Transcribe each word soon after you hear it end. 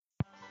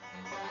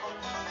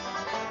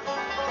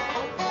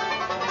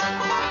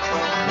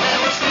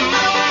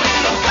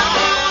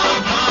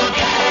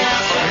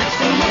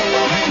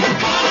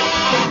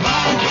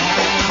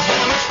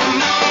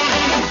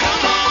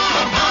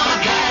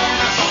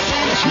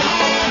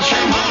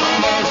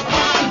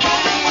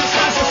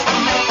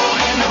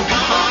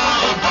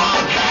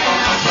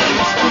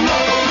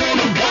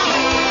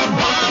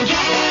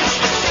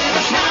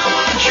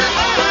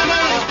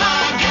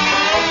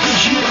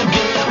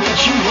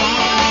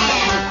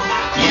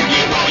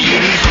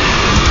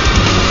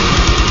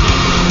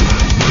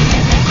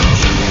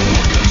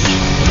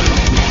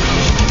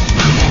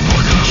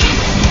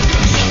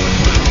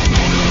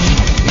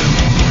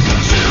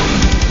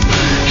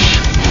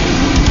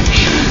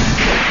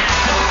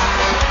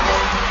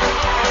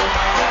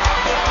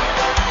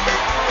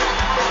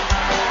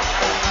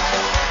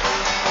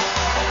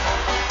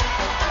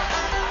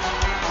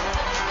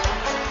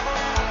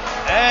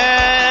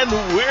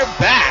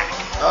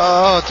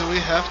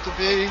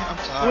baby. I'm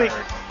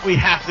tired. We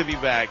have to be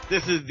back.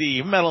 This is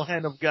the Metal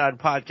Hand of God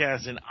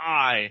podcast, and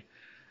I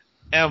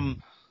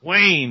am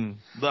Wayne,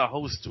 the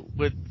host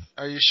with...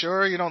 Are you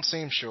sure? You don't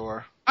seem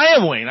sure. I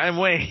am Wayne. I'm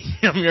Wayne.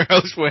 I'm your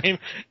host, Wayne.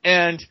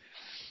 And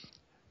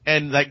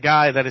that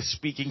guy that is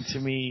speaking to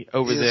me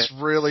over there... He's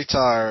really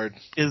tired.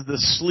 ...is the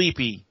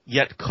sleepy,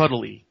 yet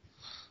cuddly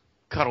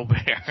Cuddle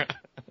Bear.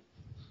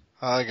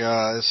 Hi,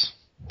 guys.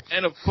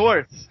 And of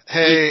course...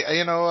 Hey,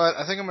 you know what?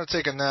 I think I'm going to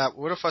take a nap.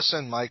 What if I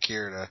send Mike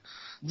here to...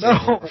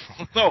 No,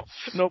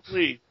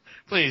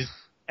 please.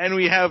 And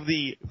we have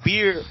the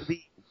beer,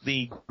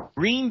 the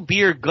green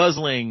beer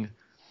guzzling,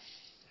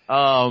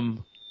 alcoholic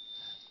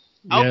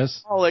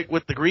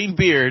with the green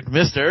beard,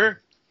 Mr.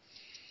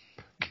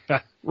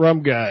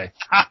 Rum Guy.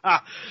 I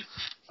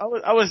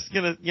was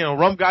gonna,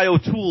 Rum Guy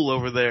O'Toole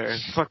over there.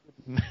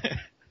 Fucking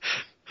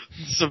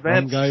Savannah.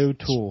 Rum Guy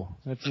O'Toole.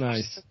 That's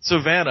nice.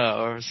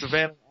 Savannah or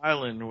Savannah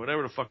Island,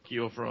 whatever the fuck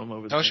you're from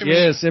over there.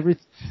 Yes,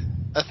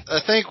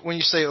 I think when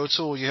you say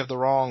O'Toole, you have the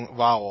wrong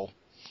vowel.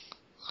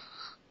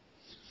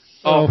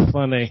 Oh,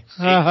 funny.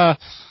 Ha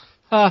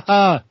ha.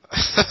 Ha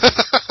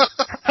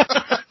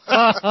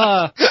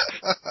ha.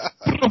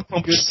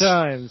 Good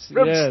times.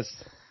 Yes.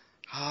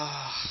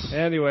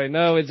 Anyway,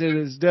 no, it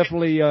is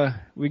definitely,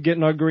 we're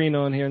getting our green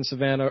on here in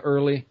Savannah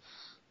early.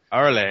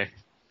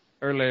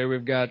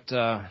 We've got,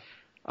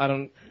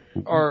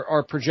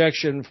 our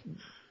projection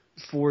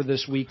for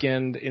this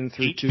weekend in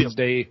through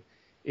Tuesday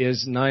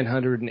is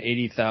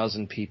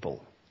 980,000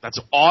 people. That's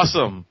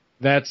awesome.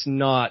 That's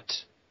not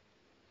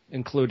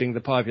including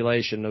the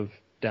population of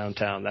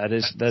downtown.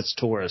 That's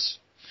tourists.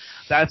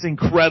 That's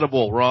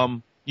incredible,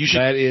 Rum. You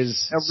should that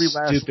is every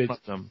last stupid. one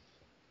of them.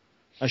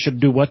 I should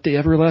do what to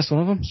every last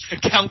one of them?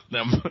 Count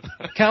them.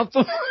 Count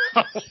them?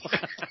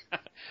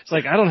 It's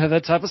like I don't have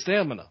that type of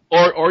stamina.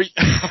 Or you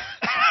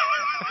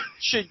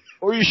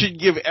should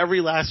give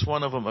every last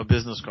one of them a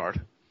business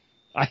card.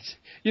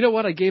 You know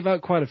what? I gave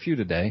out quite a few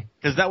today.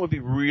 Because that would be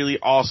really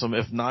awesome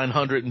if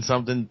 900 and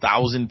something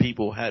thousand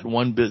people had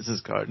one business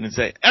card and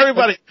say,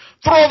 everybody,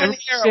 throw them in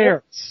the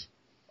air.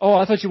 Oh,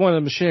 I thought you wanted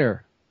them to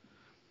share.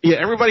 Yeah,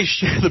 everybody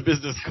share the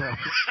business card.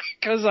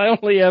 Because I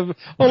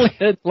only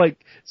had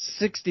like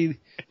 60,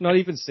 not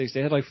even 60.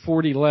 I had like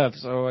 40 left,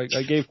 so I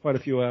gave quite a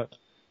few out.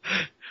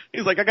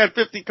 He's like, I got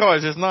 50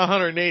 cards. There's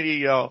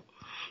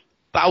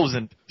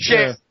 980,000.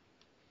 Share. Yeah.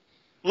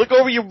 Look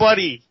over your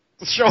buddy.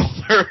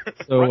 Shoulder.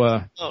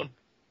 So,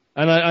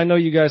 and I know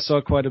you guys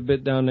saw quite a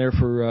bit down there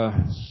for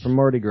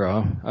Mardi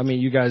Gras. I mean,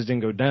 you guys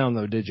didn't go down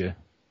though, did you?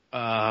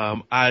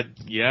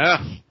 Yeah.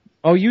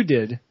 Oh, you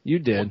did. You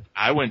did.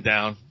 I went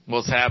down.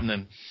 What's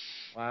happening?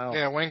 Wow.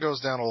 Yeah, Wayne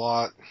goes down a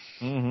lot.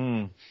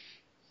 Mm-hmm.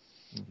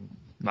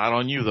 Not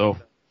on you though.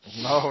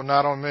 No,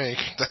 not on me.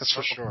 That's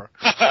for sure.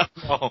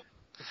 No.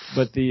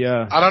 But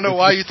I don't know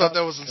why you thought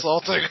that was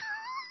insulting.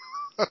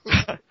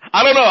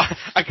 I don't know.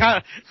 I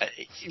kind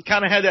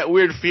of had that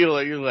weird feel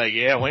like you're like,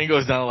 yeah, Wayne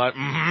goes down a lot.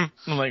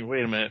 Mm-hmm. I'm like,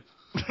 wait a minute.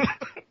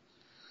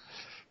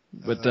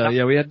 But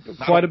yeah, we had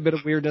quite a bit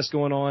of weirdness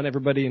going on.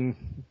 Everybody in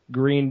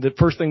green. The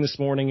first thing this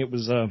morning, it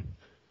was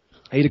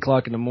 8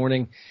 o'clock in the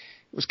morning.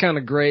 It was kind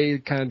of gray,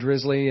 kind of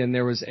drizzly, and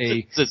there was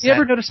a. You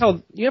ever notice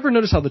how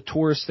the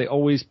tourists, they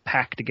always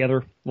pack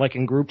together like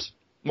in groups?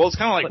 Well, it's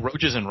kind of like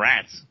roaches and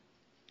rats.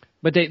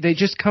 But they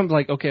just come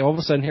like, okay, all of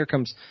a sudden here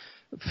comes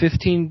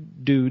 15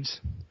 dudes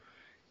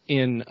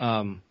in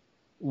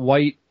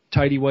white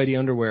tighty-whitey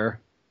underwear,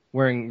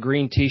 wearing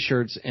green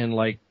T-shirts and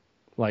like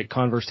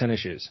Converse tennis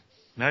shoes.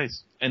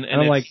 Nice. And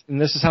I'm like, and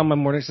this is how my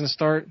morning's gonna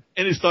start.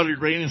 And it started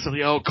raining, so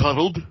they all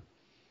cuddled.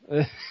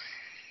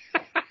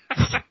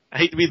 I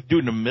hate to be the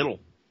dude in the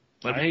middle.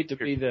 I hate to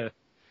be the.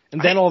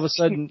 And then all of a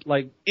sudden,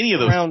 like any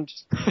of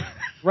those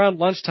around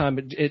lunchtime,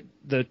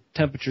 the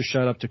temperature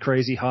shot up to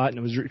crazy hot, and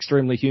it was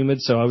extremely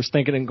humid. So I was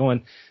thinking and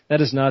going,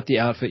 that is not the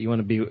outfit you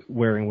want to be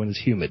wearing when it's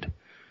humid.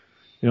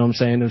 You know what I'm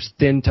saying? Those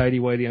thin,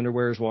 tighty-whitey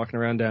underwears walking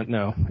around down.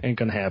 No, ain't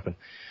gonna happen.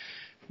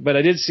 But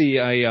I did see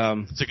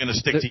Is it gonna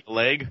stick to your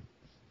leg?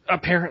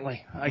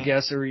 Apparently, I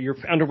guess, or your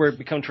underwear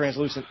become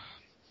translucent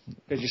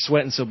because you're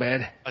sweating so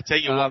bad. I tell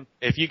you what,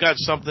 if you got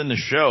something to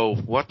show,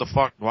 what the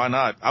fuck? Why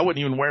not? I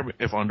wouldn't even wear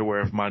underwear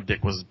if my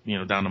dick was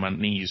down to my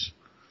knees.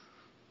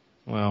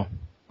 Wow.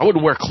 I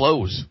wouldn't wear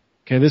clothes.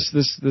 Okay,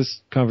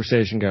 this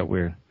conversation got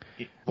weird.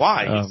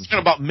 Why? It's kind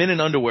of about men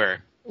in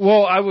underwear.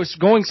 Well, I was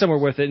going somewhere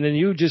with it, and then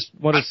you just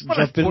wanted to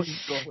jump in.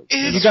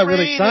 You got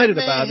really excited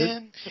about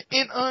it.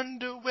 In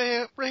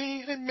underwear,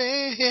 raining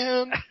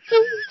man,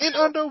 in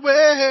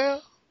underwear.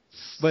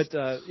 But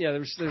yeah,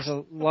 there's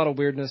a lot of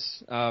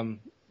weirdness.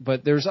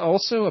 But there's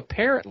also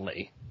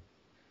apparently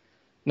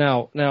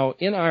now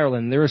in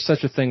Ireland there is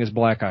such a thing as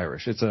Black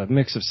Irish. It's a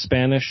mix of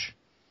Spanish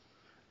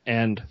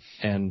and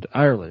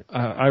Ireland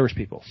Irish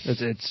people.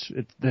 It's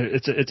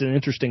an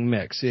interesting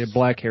mix. You have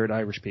black-haired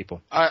Irish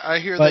people. I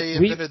hear they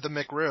invented the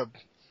McRib.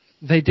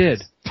 They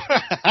did.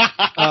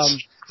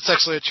 It's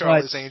actually a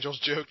Charlie's Angels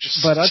joke.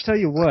 But I'll tell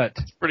you what.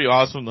 It's pretty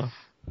awesome though.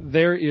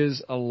 There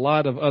is a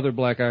lot of other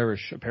Black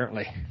Irish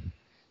apparently.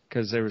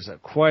 because there was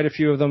quite a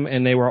few of them,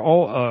 and they were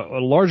all a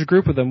large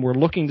group of them were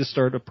looking to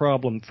start a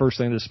problem first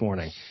thing this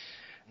morning.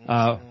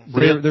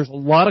 There's a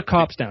lot of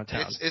cops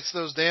downtown. It's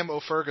those damn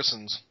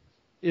O'Fergusons.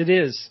 It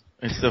is.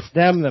 It's the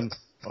Damn them.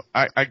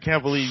 I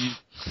can't believe you.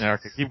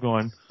 Erica, keep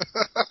going.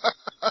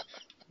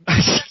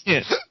 I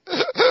can't.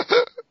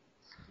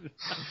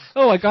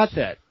 Oh, I got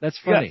that. That's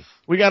funny. Yeah,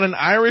 we got an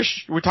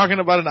Irish. We're talking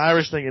about an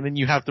Irish thing, and then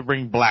you have to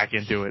bring black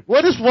into it.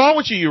 What is wrong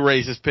with you, you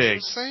racist pig?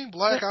 The same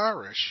black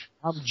Irish.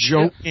 I'm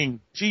joking.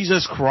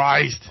 Jesus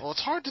Christ. Well,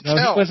 it's hard to No,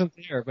 tell. he wasn't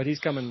there, but he's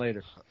coming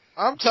later.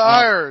 I'm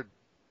tired.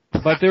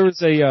 But there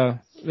was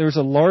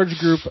a large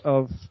group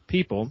of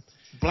people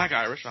Black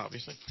Irish,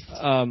 obviously.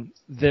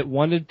 that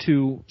wanted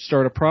to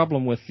start a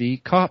problem with the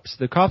cops.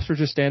 The cops were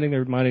just standing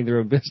there minding their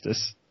own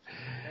business.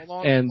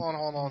 Hold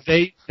on.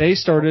 They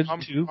started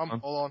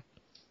hold on.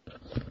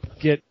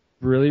 get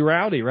really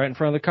rowdy right in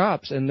front of the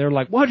cops, and they're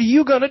like, "What are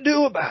you gonna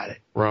do about it?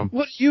 Rum.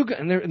 What are you?"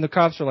 And the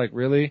cops are like,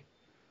 "Really?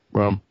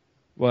 Rum.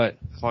 What?"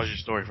 Pause your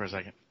story for a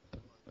second.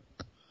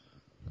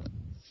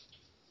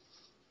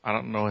 I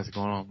don't know what's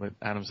going on, but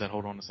Adam said,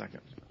 "Hold on a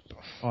second."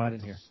 Oh, I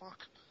didn't hear. Fuck.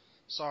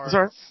 Sorry.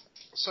 Sorry.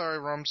 Sorry,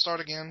 Rum. Start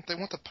again. They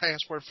want the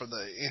password for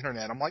the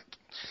internet. I'm like,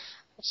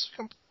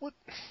 what?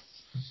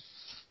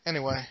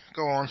 Anyway,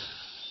 go on.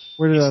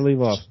 Where did I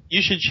leave off?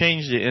 You should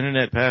change the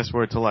internet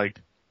password to like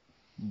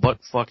butt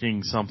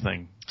fucking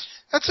something.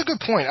 That's a good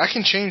point. I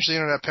can change the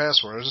internet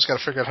password. I just got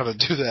to figure out how to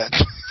do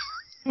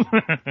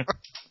that.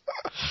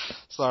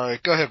 Sorry.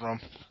 Go ahead, Rum.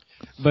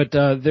 But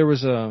there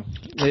was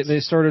they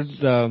started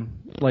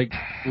like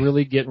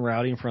really getting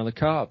rowdy in front of the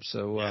cops.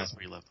 So Yeah, that's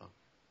where you left off.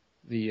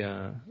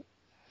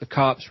 the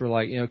cops were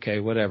like, okay,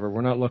 whatever.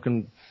 We're not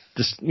looking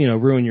to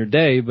ruin your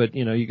day, but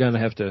you're gonna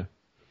have to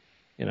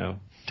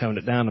tone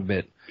it down a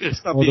bit. Yeah,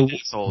 stop being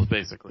assholes,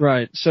 basically.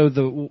 Right. So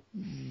the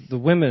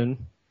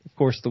women, of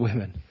course, the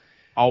women.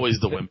 Always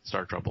the women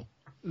start trouble.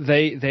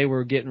 They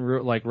were getting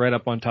like right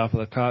up on top of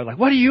the cop, like,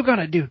 what are you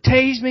gonna do?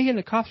 Tase me? And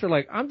the cops are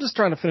like, I'm just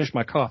trying to finish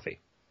my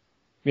coffee.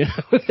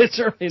 It's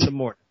early in the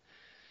morning.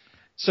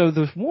 So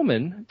the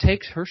woman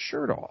takes her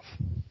shirt off,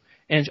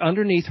 and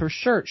underneath her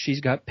shirt,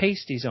 she's got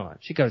pasties on.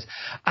 She goes,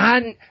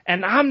 I'm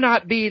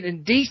not being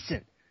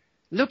indecent.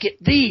 Look at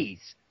these.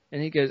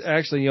 And he goes,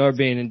 actually, you're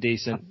being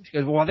indecent. She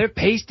goes, well, they're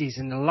pasties,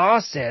 and the law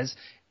says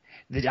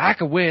that I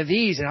can wear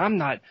these, and I'm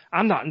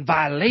not in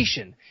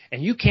violation,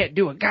 and you can't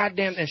do a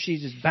goddamn. And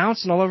she's just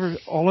bouncing all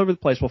over the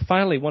place. Well,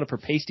 finally, one of her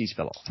pasties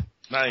fell off.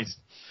 Nice.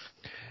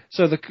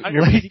 So the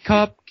lady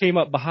cop came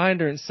up behind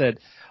her and said,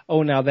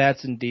 "Oh, now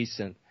that's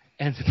indecent,"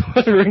 and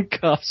put her in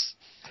cuffs.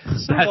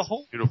 So that's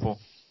beautiful.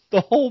 The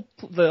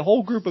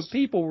whole group of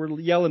people were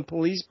yelling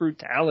police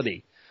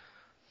brutality.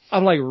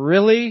 I'm like,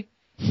 really?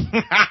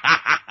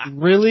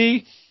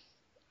 Really?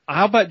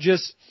 How about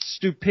just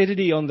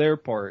stupidity on their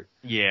part?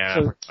 Yeah.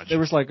 So there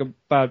was like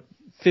about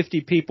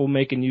 50 people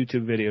making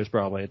YouTube videos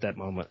probably at that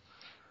moment.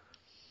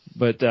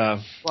 But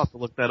we'll have to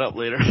look that up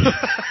later.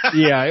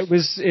 yeah, it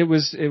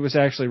was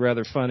actually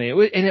rather funny.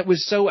 And it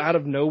was so out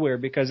of nowhere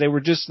because they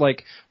were just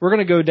like, we're going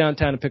to go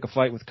downtown and pick a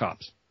fight with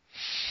cops.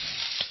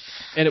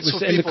 And it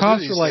was, and the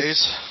cops were like,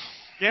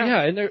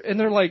 yeah, and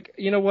they're like,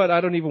 you know what?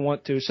 I don't even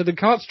want to. So the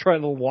cops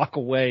trying to walk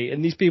away,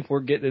 and these people were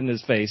getting in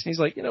his face. And he's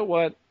like, you know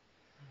what?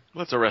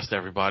 Let's arrest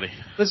everybody.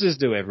 Let's just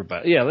do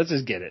everybody. Yeah, let's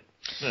just get it.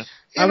 Yeah.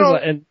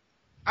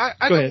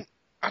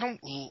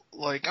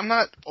 I'm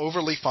not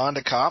overly fond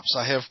of cops.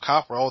 I have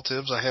cop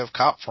relatives. I have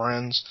cop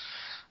friends.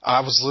 I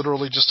was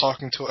literally just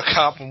talking to a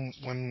cop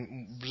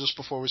when just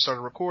before we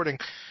started recording.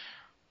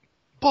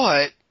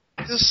 But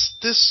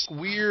this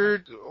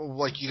weird,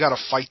 like, you got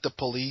to fight the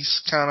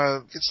police kind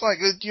of. It's like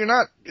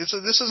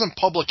this isn't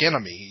Public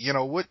Enemy.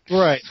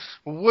 Right.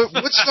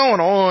 What's going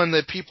on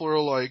that people are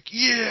like,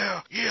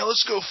 yeah,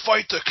 let's go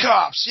fight the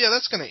cops. Yeah,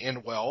 that's going to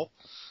end well.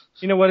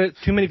 You know what?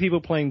 Too many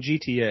people playing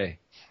GTA.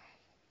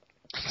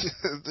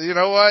 You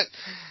know what?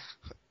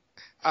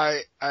 I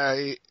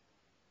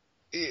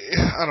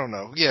don't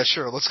know. Yeah,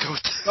 sure. Let's go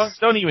with that.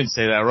 Don't even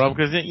say that, Rob,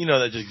 because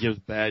that just gives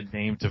bad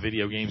name to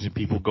video games and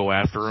people go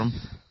after them.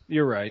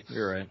 You're right.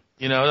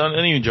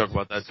 Don't even joke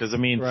about that because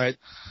right.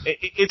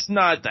 It's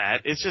not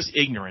that. It's just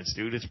ignorance,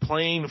 dude. It's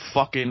plain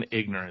fucking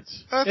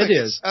ignorance. It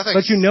is. But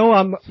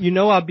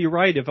I'd be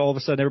right if all of a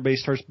sudden everybody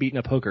starts beating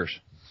up hookers.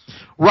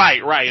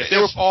 Right. If they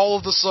were all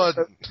of a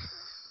sudden.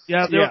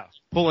 Yeah.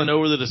 Pulling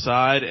over to the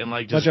side and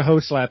like just bunch of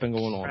hoe slapping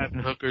going on, grabbing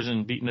hookers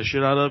and beating the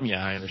shit out of them.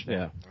 Yeah, I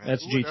understand. Yeah,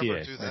 that's Who would GTA.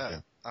 ever do that?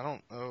 Okay. I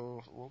don't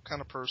know what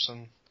kind of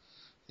person.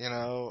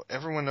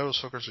 Everyone knows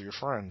hookers are your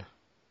friend.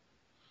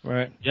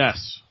 Right.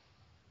 Yes.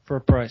 For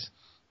a price.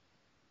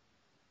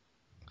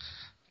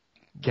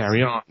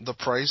 Carry on. The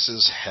price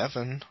is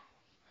heaven.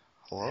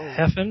 Hello.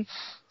 Heaven?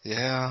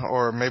 Yeah,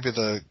 or maybe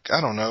I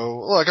don't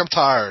know. Look, I'm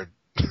tired.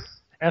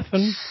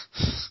 Heaven?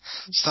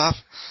 Stop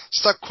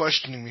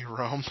questioning me,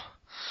 Rome.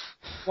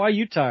 Why are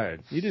you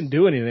tired? You didn't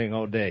do anything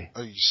all day.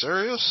 Are you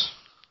serious?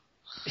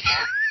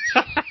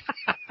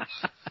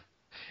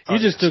 You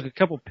just took a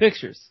couple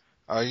pictures.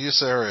 Are you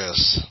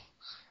serious?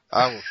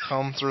 I will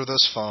come through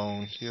this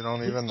phone. You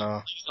don't even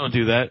know. Just don't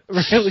do that.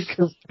 Really?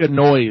 'Cause- Good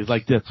noise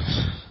like this.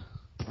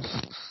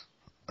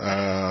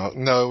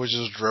 No, it was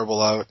just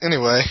dribble out.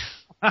 Anyway.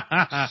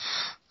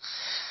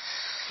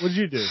 What'd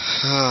you do?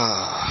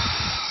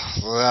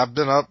 Well, I've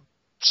been up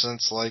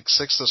since like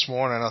 6 this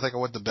morning. I think I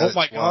went to bed Oh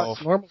my at 12.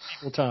 God! Normal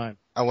people time.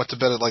 I went to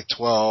bed at like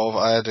 12.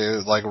 I had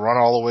to like run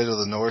all the way to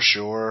the North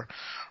Shore,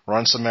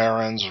 run some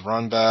errands,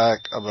 run back.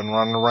 I've been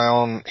running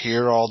around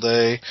here all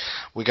day.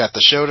 We got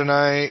the show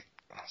tonight.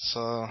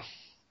 So.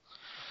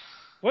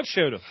 What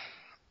showed him?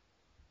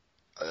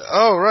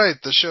 Oh, right.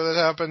 The show that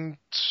happened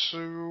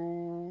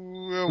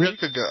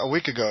a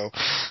week ago.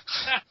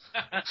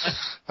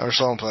 Or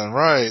something.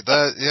 Right.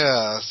 That,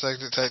 yeah.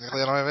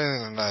 Technically I don't have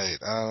anything tonight.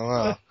 I don't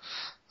know.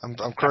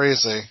 I'm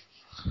crazy.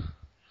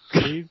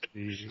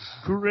 Crazy.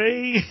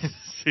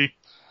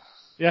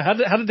 Yeah, how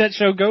did that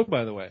show go,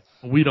 by the way?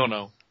 We don't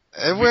know.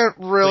 It went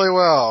really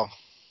well.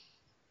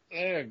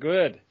 Yeah,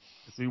 good.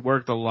 'Cause we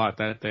worked a lot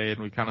that day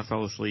and we kind of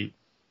fell asleep.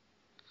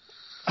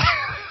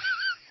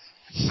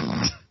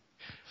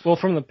 Well,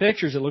 from the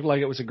pictures, it looked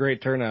like it was a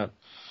great turnout.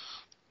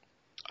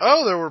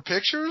 Oh, there were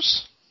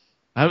pictures?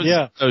 I haven't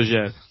seen those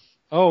yet.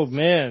 Oh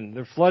man,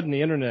 they're flooding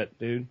the internet,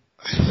 dude.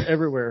 They're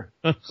everywhere.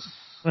 Oh,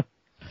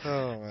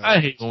 man. I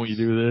hate when you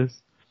do this.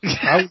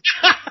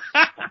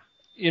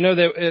 You know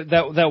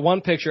that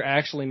one picture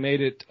actually made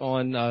it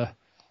on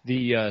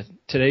the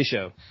Today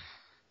Show,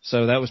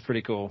 so that was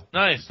pretty cool.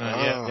 Nice. Oh,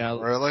 Yeah.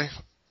 really?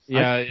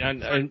 Yeah,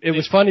 and it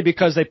was funny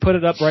because they put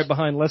it up right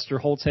behind Lester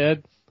Holt's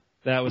head.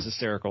 That was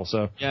hysterical.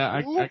 So Yeah,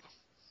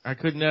 I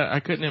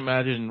couldn't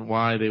imagine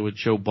why they would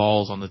show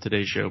balls on the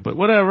Today Show, but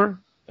whatever.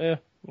 yeah,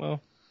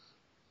 well,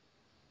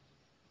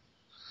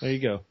 there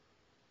you go,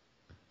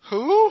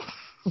 Who?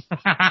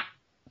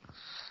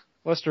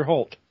 Lester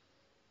Holt.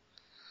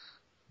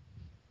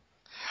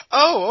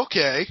 Oh,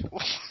 okay.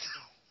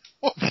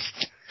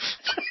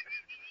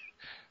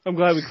 I'm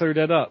glad we cleared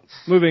that up.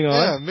 Moving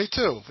Yeah, on. me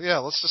too. Yeah,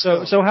 let's just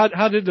go. So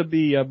how did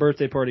the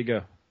birthday party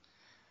go?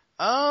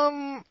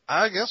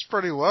 I guess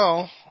pretty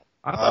well.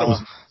 I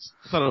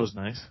thought it was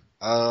nice.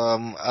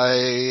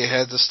 I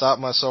had to stop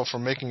myself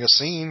from making a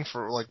scene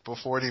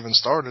before it even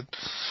started.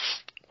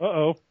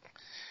 Uh-oh.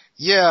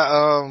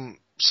 Yeah,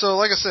 so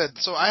like I said,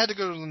 I had to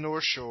go to the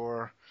North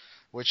Shore,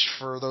 which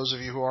for those of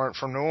you who aren't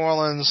from New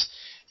Orleans,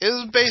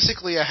 is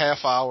basically a half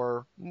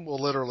hour, well,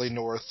 literally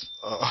north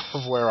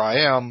of where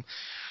I am,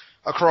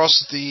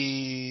 across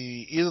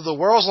either the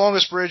world's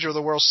longest bridge or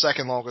the world's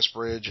second longest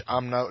bridge.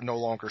 I'm no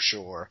longer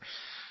sure.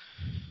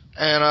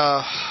 And,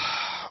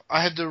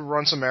 I had to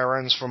run some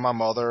errands for my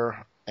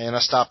mother, and I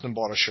stopped and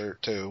bought a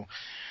shirt too.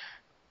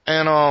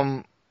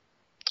 And,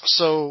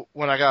 so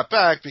when I got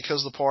back,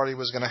 because the party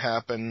was going to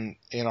happen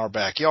in our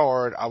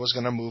backyard, I was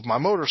going to move my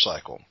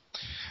motorcycle.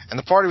 And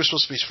the party was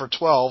supposed to be for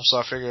 12, so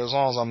I figured as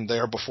long as I'm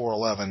there before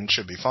 11, it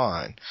should be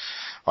fine.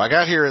 Well, I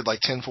got here at like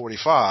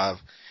 10:45,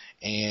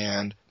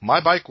 and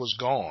my bike was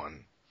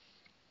gone.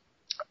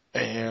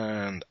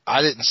 And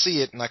I didn't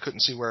see it, and I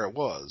couldn't see where it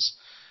was.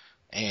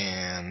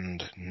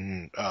 And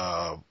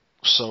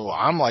so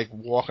I'm like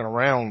walking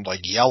around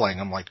like yelling.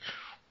 I'm like,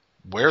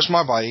 "Where's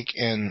my bike?"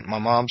 And my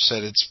mom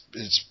said,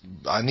 "It's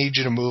I need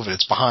you to move it.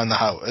 It's behind the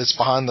house. It's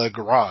behind the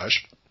garage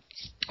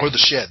or the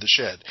shed.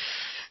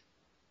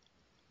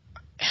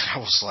 And I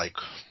was like,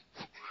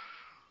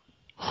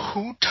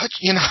 "Who touched?"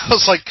 I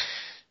was like,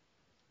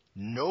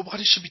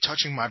 "Nobody should be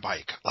touching my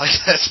bike." Like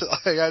that's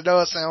like I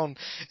know it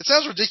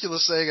sounds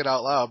ridiculous saying it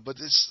out loud, but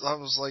I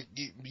was like,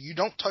 you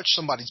don't touch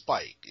somebody's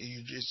bike.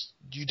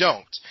 You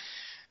don't.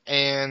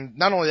 And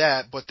not only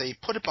that, but they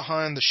put it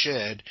behind the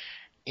shed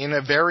in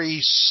a very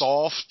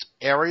soft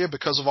area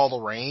because of all the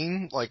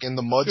rain, and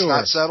the mud's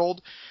not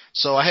settled.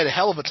 So I had a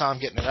hell of a time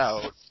getting it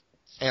out,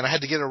 and I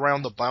had to get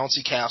around the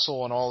bouncy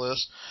castle and all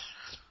this.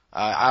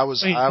 How old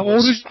is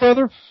your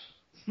brother?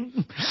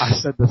 I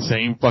said the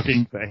same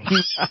fucking thing.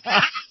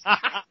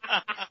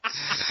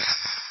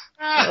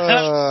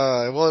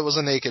 Well, it was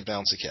a naked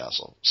bouncy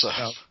castle. So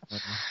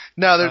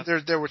no,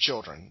 there were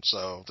children,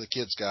 so the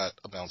kids got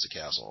a bouncy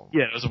castle.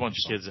 Yeah, there was a bunch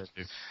of kids there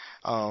too.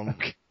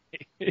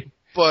 Okay.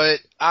 But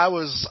I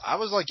was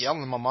like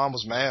yelling, and my mom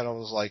was mad. I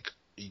was like,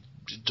 "It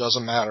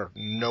doesn't matter.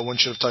 No one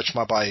should have touched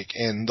my bike."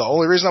 And the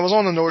only reason I was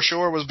on the North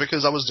Shore was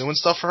because I was doing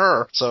stuff for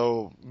her.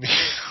 So,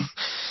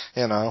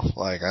 I don't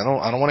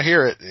want to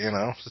hear it.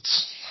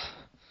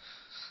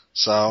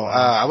 So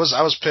I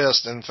was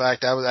pissed. In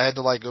fact, I had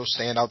to go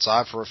stand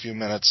outside for a few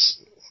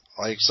minutes,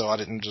 so I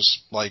didn't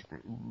just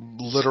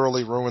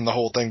literally ruin the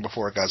whole thing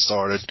before it got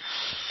started.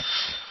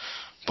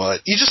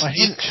 But you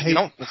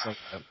don't,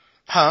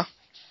 huh?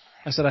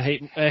 I said I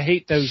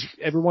hate those.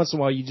 Every once in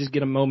a while, you just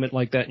get a moment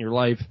like that in your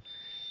life,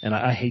 and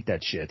I hate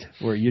that shit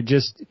where you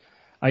you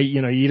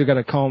either got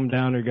to calm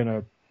down or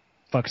gonna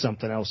fuck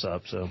something else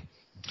up. So.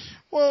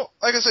 Well,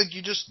 like I said,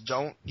 you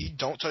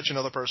don't touch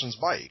another person's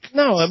bike.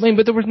 No, I mean,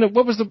 but there was no.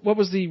 What was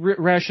the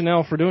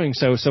rationale for doing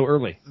so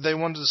early? They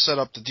wanted to set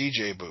up the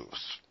DJ booth,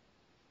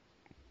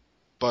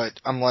 but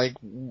I'm like,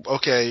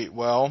 okay,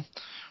 well,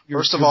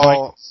 first of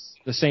all,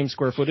 the same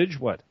square footage.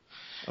 What?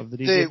 of the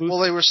DJ booth? Well,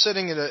 they were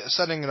setting it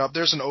up.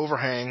 There's an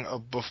overhang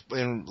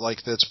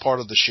that's part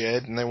of the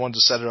shed, and they wanted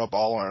to set it up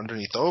all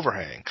underneath the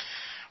overhang,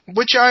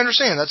 which I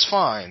understand. That's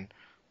fine.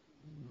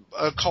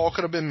 A call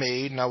could have been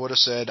made, and I would have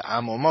said,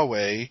 "I'm on my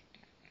way.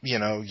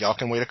 Y'all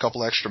can wait a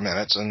couple extra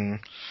minutes," and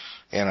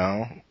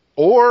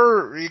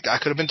or I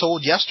could have been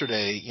told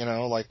yesterday,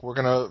 we're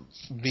gonna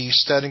be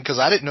setting, because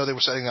I didn't know they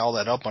were setting all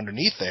that up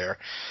underneath there.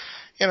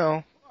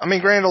 I mean,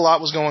 granted, a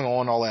lot was going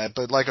on, all that,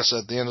 but like I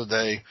said, at the end of the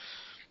day,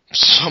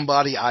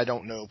 somebody I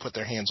don't know put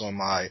their hands on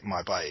my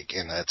bike,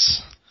 and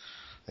that's,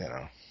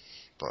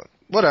 but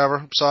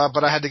whatever.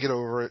 But I had to get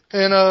over it.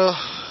 And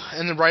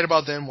then right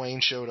about then,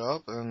 Wayne showed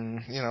up,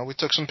 and, we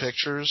took some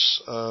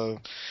pictures.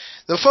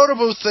 The photo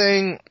booth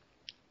thing,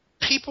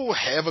 people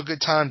have a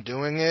good time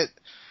doing it,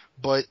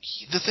 but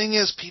the thing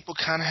is, people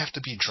kind of have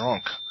to be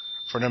drunk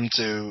for them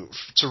to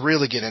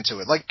really get into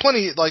it.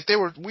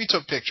 We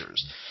took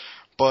pictures,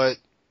 but,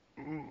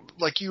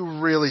 you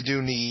really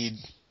do need,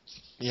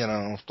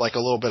 a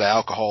little bit of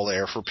alcohol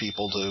there for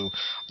people to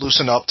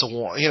loosen up to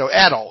want,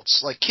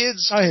 adults.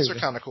 Kids are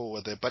kind of cool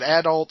with it, but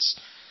adults,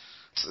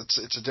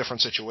 it's a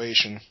different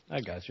situation.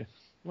 I got you.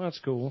 Well, that's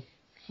cool.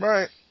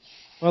 Right.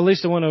 Well, at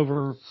least it went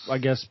over, I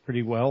guess,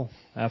 pretty well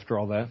after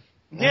all that.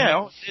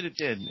 Yeah, it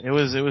did. It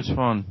was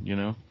fun,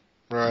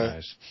 Right.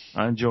 Nice.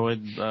 I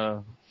enjoyed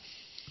running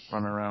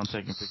around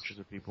taking pictures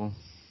of people.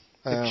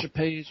 Picture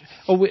page.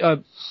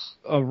 Oh,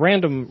 a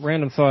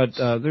random thought.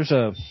 I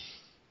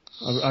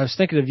was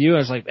thinking of you. I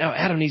was like, oh,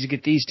 Adam needs to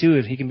get these too,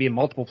 if he can be in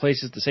multiple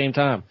places at the same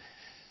time.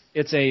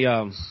 It's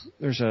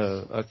there's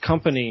a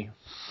company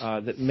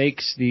that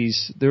makes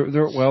these. They're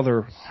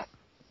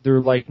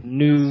like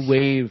new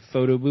wave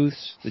photo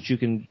booths that you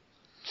can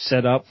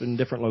set up in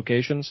different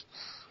locations.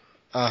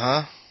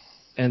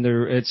 And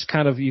it's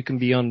kind of, you can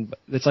be on.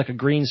 It's like a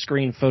green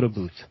screen photo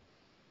booth.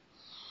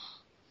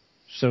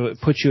 So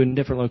it puts you in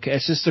different locations.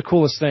 It's just the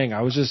coolest thing.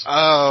 I was just.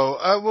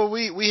 Well,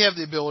 we have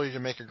the ability to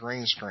make a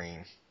green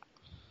screen.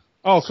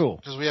 Oh, cool.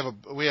 Because we have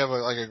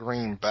a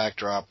green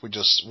backdrop.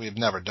 We've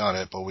never done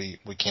it, but we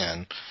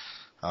can.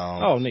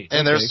 Neat.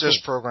 And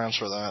there's programs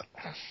for that.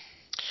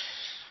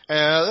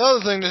 And the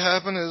other thing that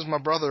happened is my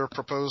brother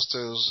proposed to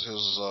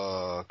his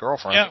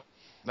girlfriend. Yeah,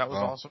 that was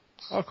awesome.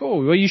 Oh,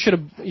 cool. Well, you should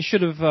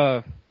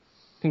have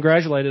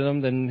congratulated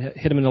him, then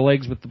hit him in the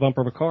legs with the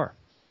bumper of a car.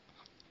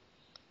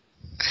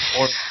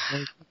 Or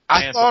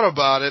I thought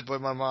about it,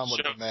 but my mom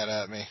would have been mad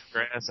at me.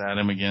 Grass at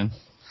him again.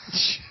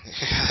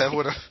 That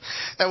would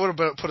have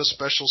put a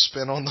special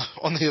spin on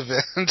the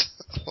event.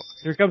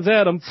 Here comes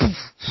Adam.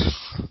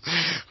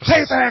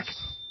 Payback.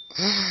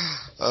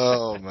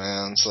 Oh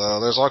man! So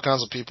there's all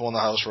kinds of people in the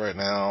house right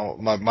now.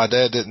 My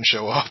dad didn't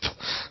show up.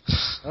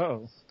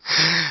 Oh.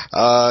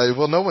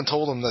 Well, no one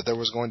told him that there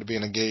was going to be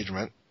an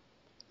engagement.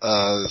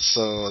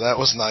 So that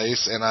was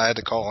nice, and I had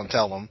to call and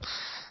tell him.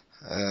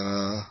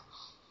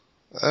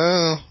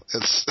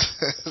 And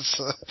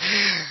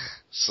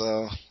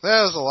so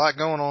there's a lot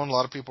going on. A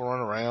lot of people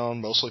running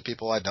around, mostly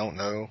people I don't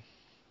know.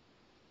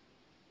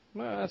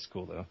 Well, that's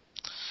cool though.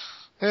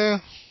 Yeah.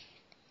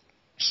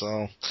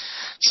 So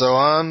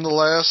I'm the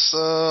last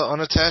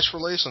unattached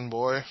relation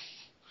boy.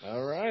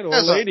 All right,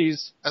 well,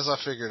 ladies. As I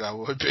figured I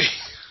would be.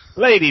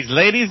 Ladies,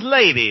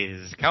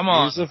 come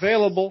on. He's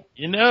available.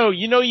 You know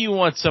you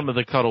want some of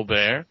the Cuddle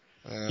Bear.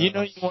 You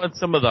want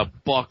some of the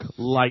Buck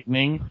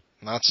Lightning.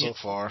 Not so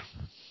far.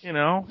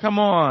 Come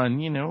on.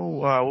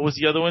 What was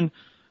the other one?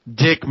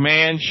 Dick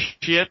Man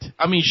Ship.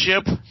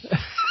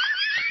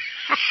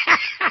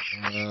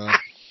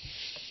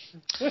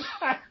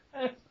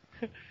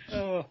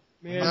 Oh,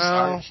 man.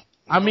 No.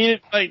 I mean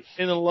it like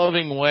in a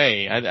loving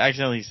way. I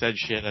accidentally said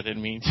shit. I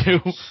didn't mean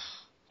to.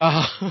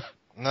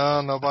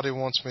 No, nobody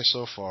wants me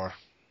so far.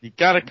 You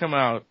gotta come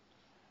out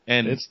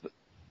and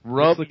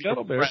rub the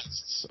Cuddle Bear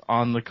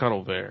on the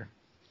Cuddle Bear.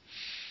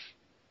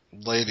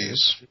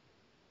 Ladies.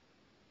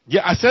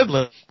 Yeah, I said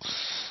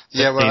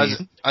yeah, but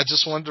I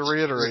just wanted to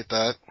reiterate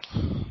that.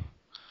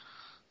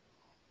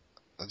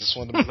 I just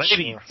wanted to make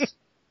ladies.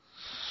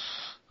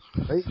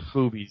 Sure.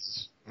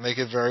 Boobies. Make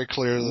it very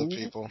clear to the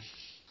people.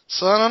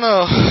 So I don't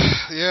know.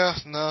 Yeah,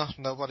 no,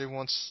 nobody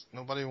wants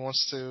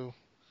to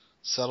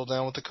settle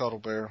down with the Cuddle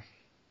Bear.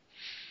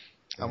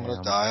 I'm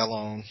gonna die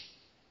alone.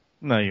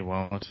 No, you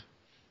won't.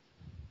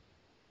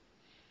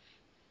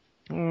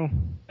 Well,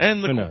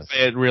 and the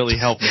bed really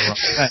helped me.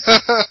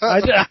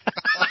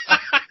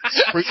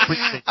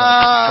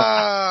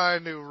 I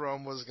knew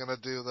Rome was gonna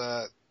do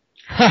that.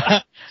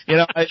 I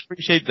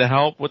appreciate the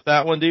help with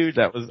that one, dude.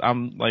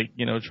 I'm like,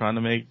 trying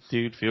to make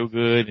dude feel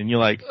good, and you're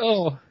like,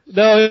 oh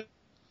no,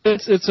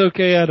 it's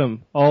okay,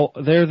 Adam.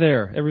 They're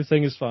there.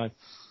 Everything is fine.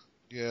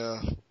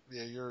 Yeah,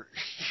 you're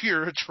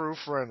a true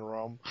friend,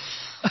 Rome.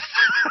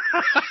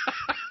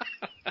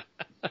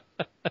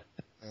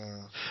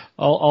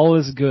 All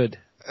is good.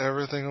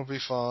 Everything will be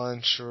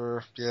fine.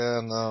 Sure.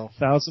 Yeah. No.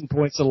 1,000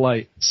 points of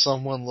light.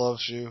 Someone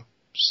loves you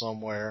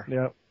somewhere.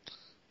 Yep.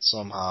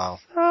 Somehow.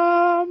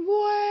 Somewhere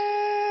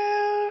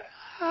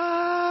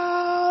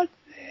out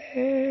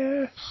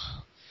there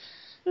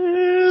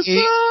is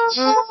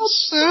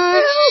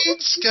the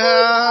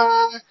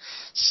sky,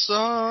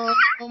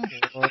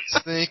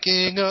 someone's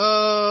thinking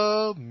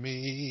of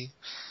me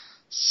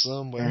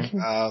somewhere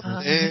out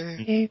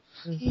there.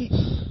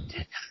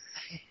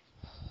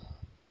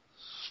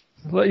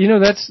 Well, you know,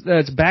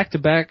 that's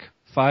back-to-back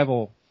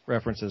Fievel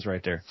references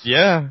right there.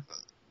 Yeah.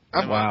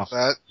 I Wow. love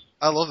that.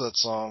 I love that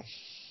song.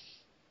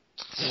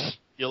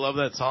 You love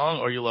that song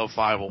or you love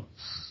Fievel?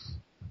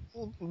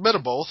 A bit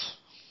of both.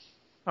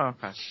 Oh,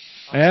 okay.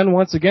 And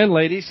once again,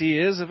 ladies, he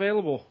is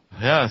available.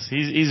 Yes,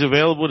 he's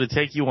available to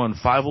take you on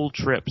Fievel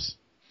trips.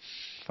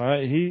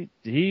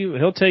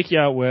 He'll take you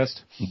out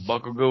west.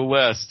 Buck will go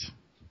west.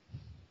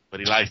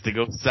 But he likes to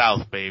go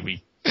south,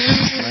 baby.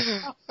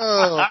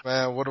 Oh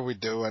man, what are we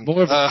doing?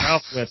 More of a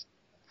southwest.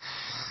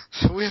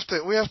 We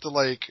have to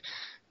like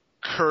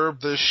curb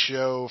this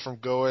show from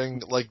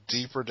going like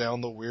deeper down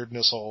the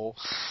weirdness hole.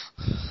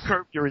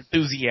 Curb your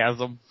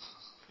enthusiasm.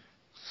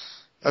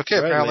 Okay,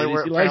 Right, apparently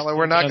ladies,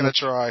 we're not going to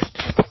try.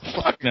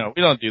 Fuck no,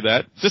 we don't do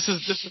that. This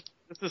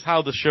is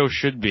how the show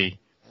should be.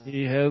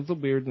 He has a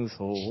weirdness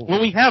hole.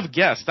 When we have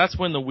guests, that's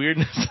when the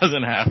weirdness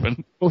doesn't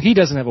happen. Well, he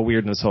doesn't have a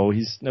weirdness hole.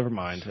 Never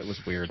mind. It was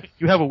weird.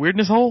 You have a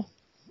weirdness hole?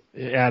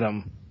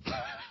 Adam.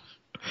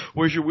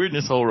 Where's your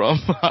weirdness hole, Rum?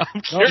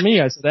 Not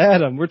me. I said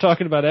Adam. We're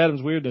talking about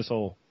Adam's weirdness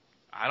hole.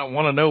 I don't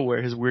want to know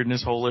where his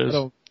weirdness hole is.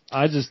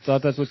 I just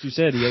thought that's what you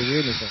said. He had a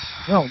weirdness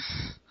hole. No.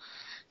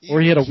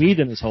 Or he had a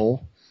weed in his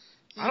hole.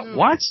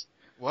 What?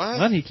 What?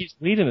 None. He keeps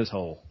weed in his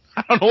hole.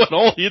 I don't know what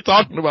hole you're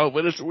talking about,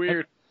 but it's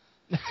weird.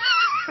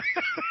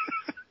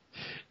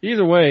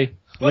 Either way,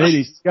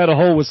 ladies, he's got a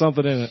hole with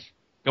something in it.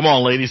 Come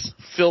on, ladies.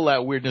 Fill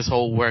that weirdness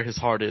hole where his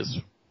heart is.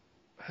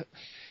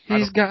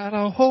 He's got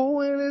a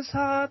hole in his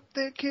heart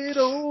that can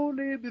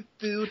only be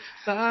filled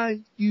by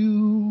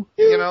you.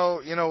 You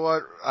know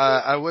what?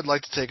 I would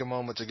like to take a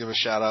moment to give a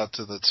shout out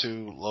to the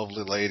two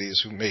lovely ladies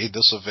who made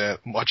this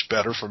event much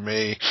better for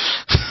me.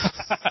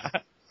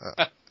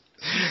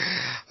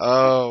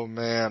 Oh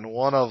man,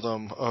 one of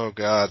them. Oh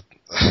god.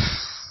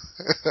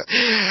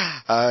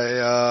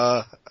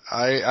 I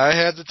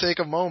had to take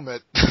a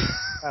moment.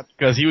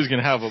 Because he was going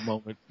to have a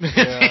moment.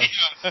 Yeah.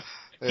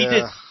 He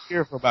did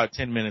here for about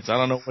 10 minutes. I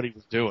don't know what he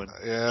was doing.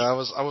 Yeah, I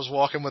was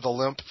walking with a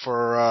limp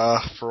for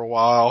a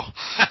while.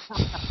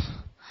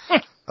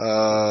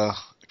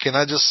 Can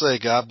I just say,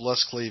 God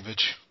bless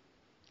cleavage?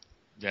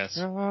 Yes.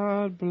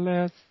 God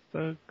bless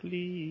the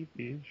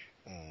cleavage.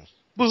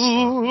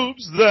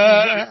 Boobs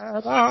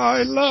that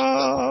I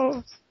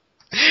love.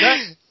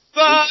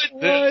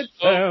 Find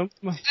them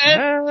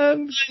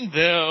and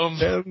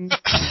them.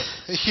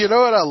 You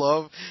know what I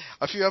love?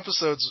 A few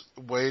episodes,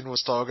 Wayne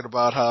was talking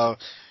about how,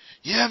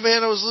 yeah,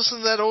 man, I was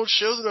listening to that old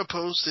show that I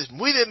posted,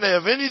 and we didn't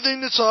have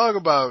anything to talk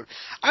about.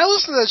 I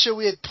listened to that show,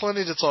 we had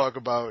plenty to talk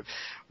about.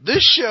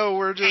 This show,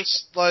 we're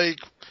just like,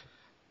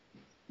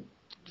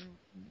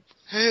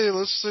 hey,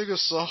 let's sing a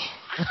song.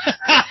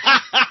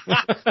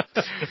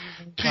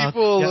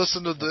 People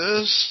listen to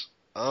this.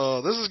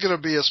 Oh, this is going to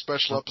be a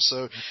special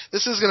episode.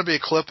 This is going to be a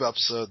clip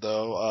episode,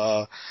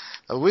 though.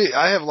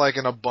 I have like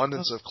an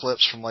abundance of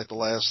clips from like the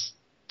last,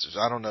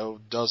 I don't know,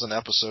 dozen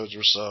episodes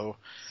or so.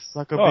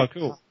 Oh,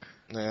 cool.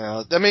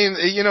 Yeah, I mean,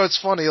 you know, it's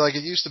funny. Like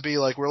it used to be,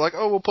 like we're like,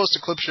 oh, we'll post a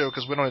clip show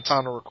because we don't have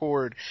time to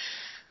record.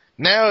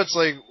 Now it's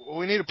like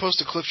we need to post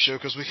a clip show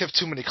because we have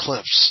too many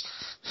clips.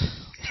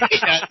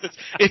 Yeah,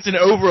 it's an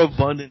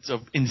overabundance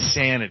of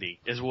insanity,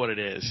 is what it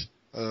is.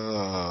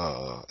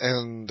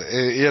 And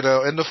you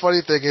know, and the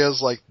funny thing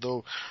is, like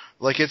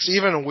it's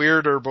even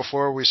weirder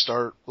before we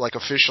start like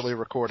officially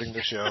recording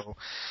the show,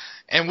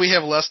 and we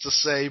have less to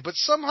say, but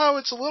somehow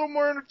it's a little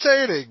more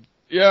entertaining.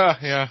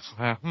 Yeah.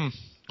 I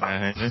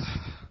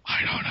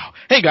don't know.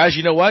 Hey guys,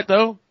 you know what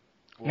though?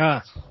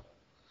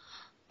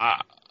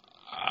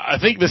 I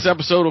think this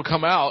episode will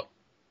come out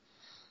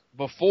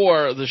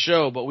before the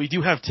show, but we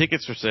do have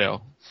tickets for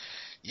sale.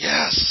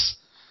 Yes.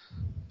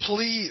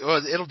 Please,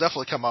 well, it'll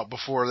definitely come out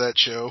before that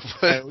show,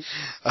 because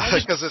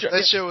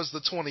that show is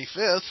the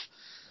 25th.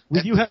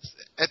 We do have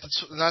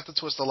not the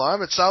Twist of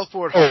Lime, at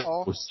Southport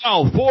Hall.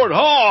 Southport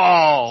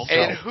Hall.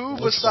 And who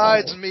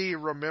besides me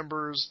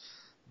remembers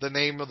the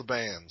name of the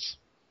bands?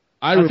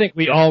 I think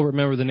we all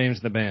remember the names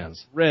of the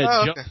bands. Red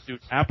okay.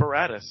 Jumpsuit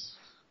Apparatus.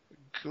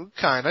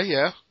 Kinda,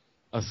 yeah.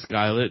 A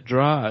Skylit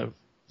Drive.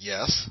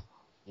 Yes.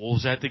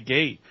 Wolves at the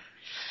Gate.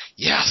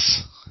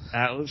 Yes.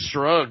 Atlas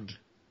Shrugged.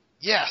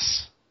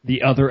 Yes.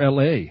 The Other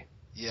L.A.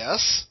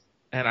 Yes.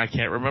 And I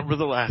can't remember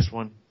the last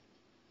one.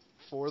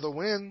 For the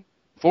Win.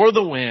 For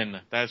the Win.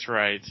 That's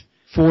right.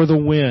 For the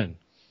Win.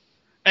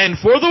 And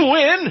for the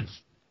win!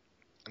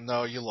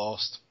 No, you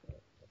lost.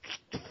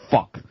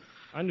 Fuck.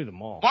 I knew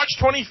them all. March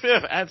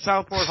 25th at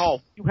Southport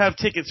Hall. You have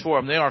tickets for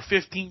them. They are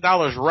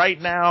 $15 right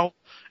now,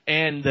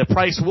 and the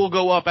price will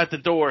go up at the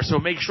door, so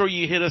make sure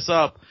you hit us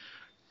up.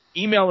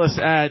 Email us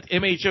at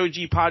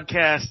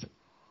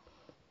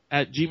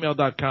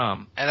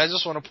mhogpodcast@gmail.com. And I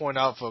just want to point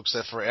out, folks,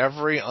 that for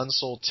every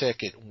unsold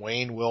ticket,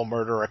 Wayne will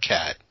murder a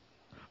cat.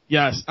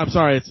 Yes, I'm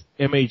sorry, it's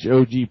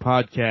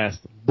mhogpodcast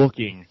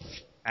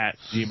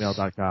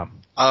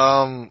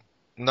booking@gmail.com.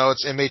 No,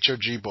 it's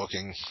MHOG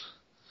booking.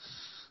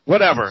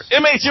 Whatever.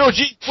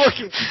 MHOG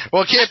booking.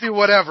 Well, it can't be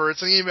whatever.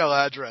 It's an email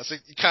address.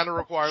 It kind of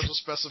requires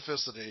a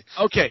specificity.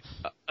 Okay.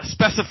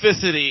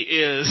 Specificity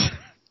is...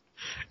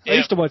 I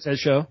used to watch that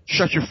show.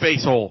 Shut your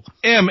face hole.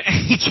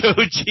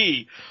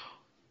 MHOG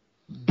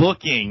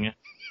booking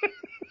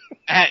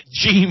at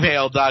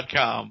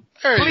gmail.com.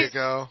 There you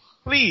go.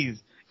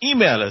 Please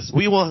email us.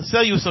 We will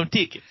sell you some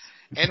tickets.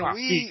 And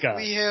we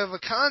have a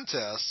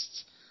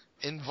contest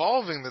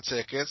involving the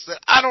tickets that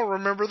I don't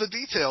remember the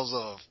details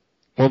of.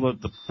 Well,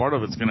 the part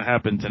of it's going to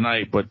happen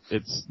tonight, but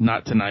it's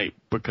not tonight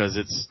because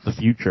it's the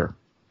future.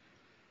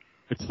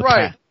 It's the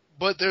Right, past.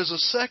 but there's a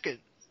second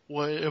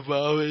one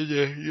involving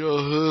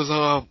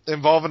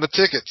the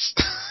tickets.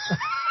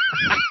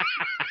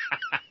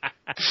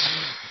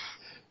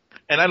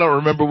 And I don't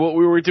remember what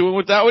we were doing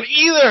with that one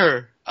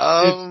either.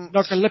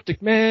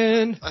 Narcoleptic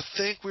Man. I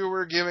think we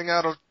were giving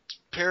out a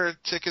pair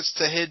of tickets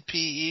to Head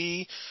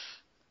PE.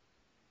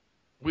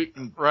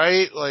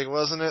 Right? Like,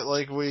 wasn't it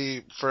like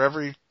for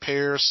every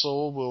pair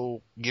sold,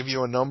 we'll give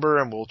you a number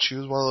and we'll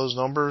choose one of those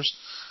numbers?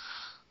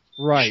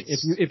 Right.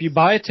 If you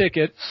buy a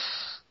ticket,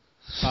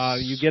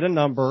 you get a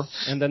number,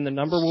 and then the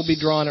number will be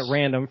drawn at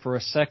random for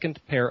a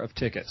second pair of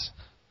tickets.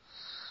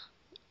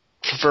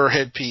 For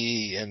Head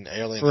PE and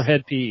Alien. For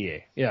Head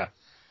PE, yeah.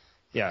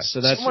 Yeah,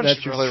 so that's... Someone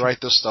should really write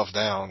this stuff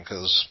down,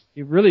 because...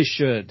 You really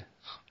should.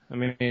 I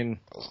mean,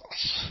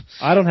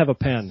 I don't have a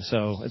pen,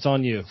 so it's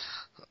on you.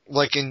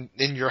 Like in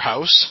your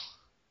house?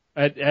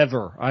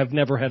 Ever. I've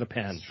never had a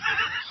pen.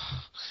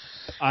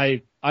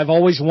 I've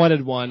always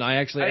wanted one. I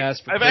actually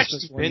asked for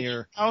Christmas one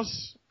year.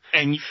 House,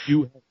 and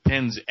you have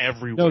pens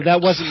everywhere. No,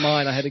 that wasn't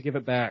mine. I had to give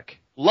it back.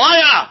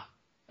 Liar!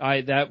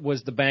 That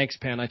was the bank's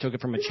pen. I took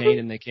it from a chain,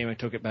 and they came and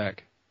took it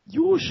back.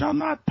 You shall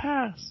not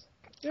pass.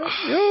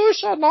 You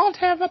shall not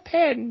have a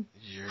pen.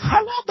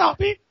 Hello,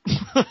 Dobby.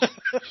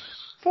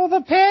 For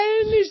the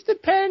pen is the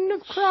pen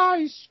of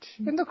Christ,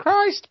 and the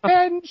Christ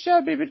pen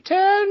shall be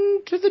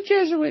returned to the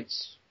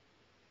Jesuits.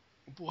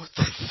 What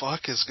the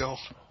fuck is going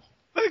on?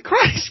 The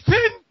Christ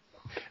pen.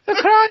 The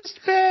Christ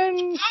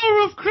pen.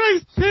 Power of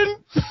Christ pen.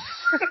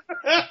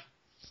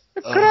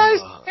 The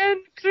Christ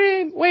pen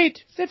cream.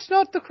 Wait, that's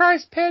not the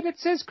Christ pen. It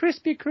says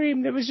Krispy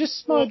Kreme. That was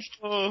just smudged.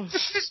 The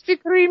Krispy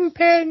Kreme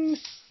pen.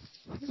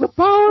 The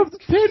power of the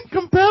pen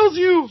compels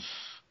you.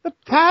 The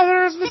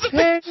power of the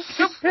pen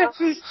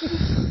compels you.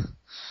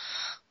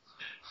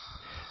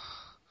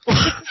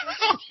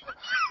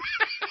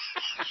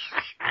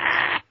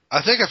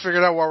 I think I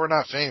figured out why we're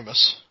not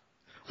famous.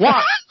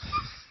 What?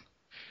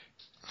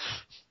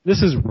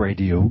 This is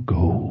Radio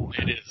Gold.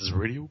 It is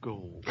Radio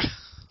Gold.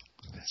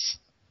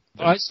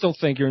 I still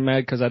think you're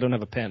mad because I don't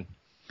have a pen.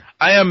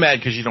 I am mad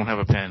because you don't have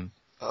a pen.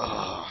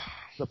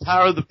 The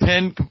power of the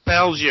pen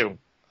compels you.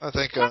 I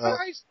think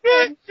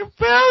Pen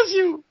compels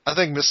you. I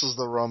think Mrs.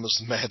 The Rum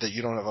is mad that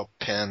you don't have a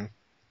pen.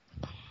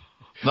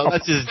 No,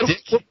 that's his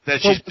dick that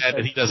she's mad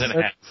that he doesn't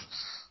have.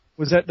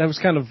 That was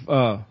kind of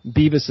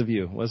Beavis of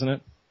you, wasn't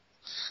it?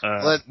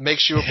 That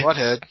makes you a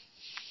butthead.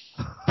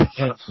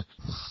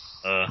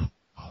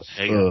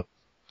 Yeah,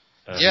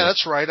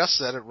 that's right. I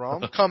said it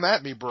wrong. Come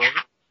at me, bro.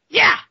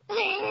 Yeah.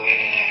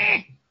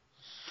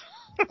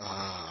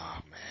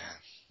 Oh man.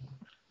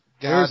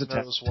 God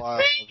knows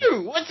why.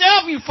 What's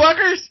up, you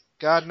fuckers?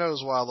 God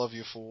knows why I love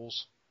you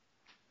fools.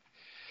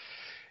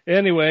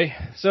 Anyway,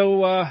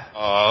 so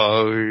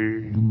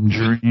I'm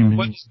dreaming.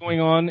 what's going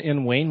on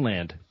in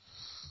Wayneland?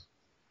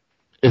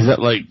 Is that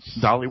like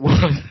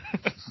Dollywood?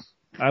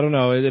 I don't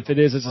know. If it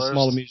is, it's a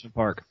small amusement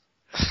park.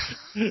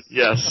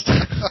 Yes.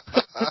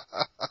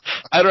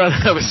 I'd rather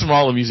have a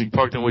small amusement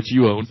park than what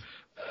you own.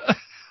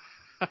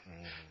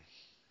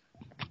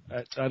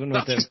 I don't know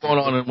Nothing's going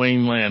on in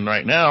Wayneland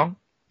right now.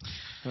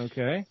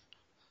 Okay.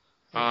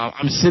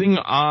 I'm sitting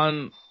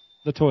on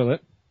the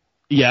toilet.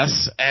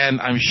 Yes, and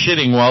I'm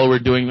shitting while we're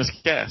doing this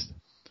cast.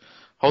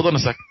 Hold on a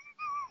sec.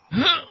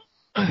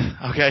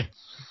 Okay.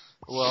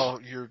 Well,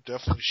 you're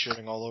definitely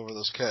shitting all over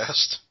this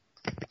cast.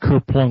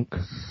 Kerplunk.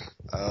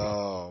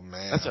 Oh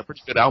man, that's a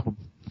pretty good album.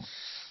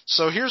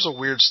 So here's a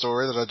weird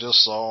story that I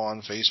just saw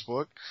on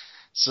Facebook.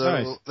 So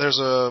nice. there's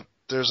a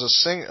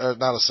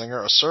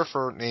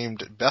surfer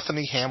named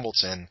Bethany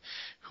Hamilton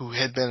who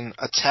had been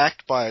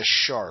attacked by a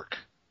shark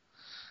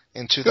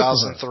in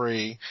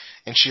 2003,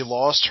 and she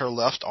lost her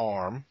left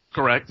arm.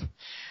 Correct.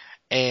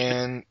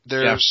 And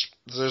there's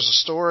a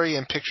story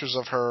and pictures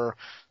of her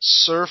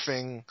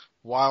surfing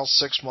while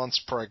 6 months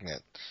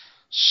pregnant.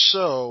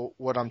 So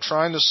what I'm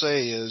trying to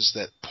say is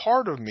that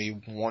part of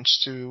me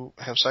wants to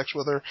have sex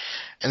with her,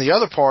 and the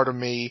other part of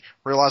me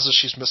realizes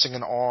she's missing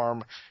an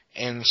arm,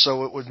 and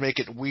so it would make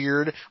it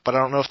weird, but I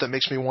don't know if that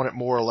makes me want it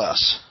more or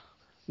less.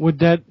 Would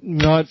that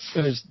not,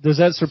 does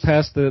that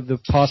surpass the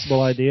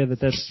possible idea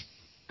that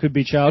could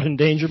be child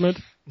endangerment?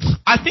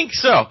 I think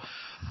so.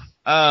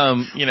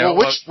 Well,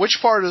 which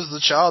part is the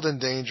child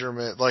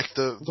endangerment? Like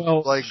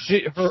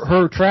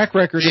her track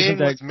record isn't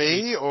that with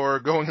me or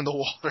going in the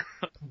water?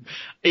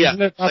 Yeah,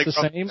 isn't it not the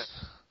same?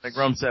 Like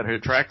Rum said, her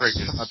track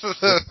record is not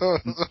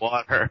the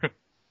water.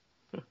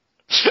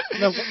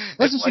 No,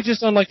 wasn't she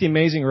just on like The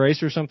Amazing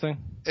Race or something?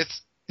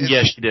 It's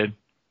Yeah, she did.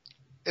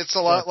 It's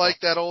a lot like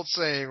that old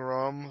saying,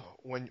 Rum.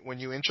 When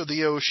you enter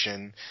the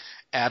ocean,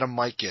 Adam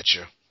might get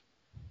you.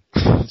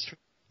 That's true.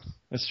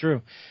 That's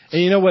true.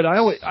 And you know what?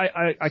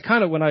 I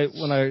kind of when I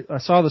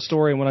saw the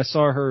story and when I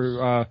saw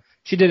her,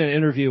 she did an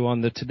interview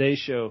on the Today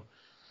Show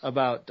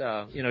about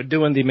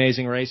doing The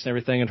Amazing Race and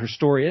everything, and her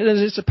story.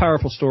 It's a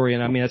powerful story,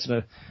 and I mean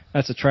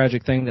that's a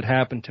tragic thing that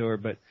happened to her.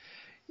 But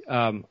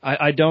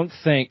I don't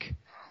think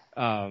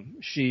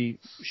she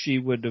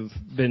would have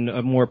been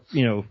a more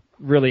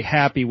really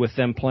happy with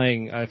them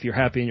playing If You're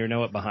Happy and You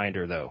Know It behind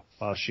her though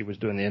while she was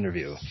doing the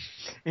interview.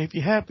 If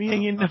you're happy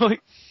and you know it,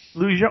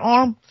 lose your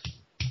arm.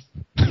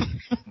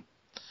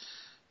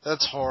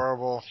 That's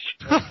horrible.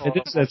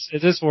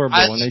 It is horrible.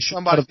 And they should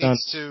somebody have done.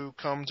 needs to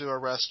come to her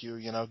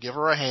rescue. Give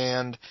her a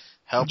hand.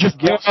 Help.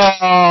 Just her.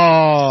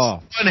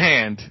 one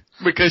hand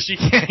because she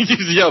can't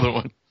use the other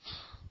one.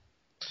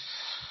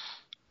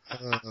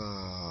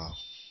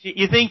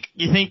 You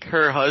think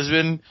her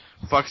husband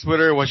fucks with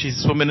her when she's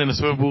swimming in a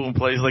swimming pool and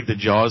plays like the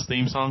Jaws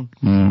theme song?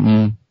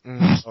 No.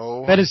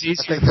 Bet it's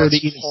easier for her to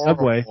eat a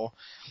Subway.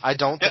 I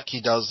don't think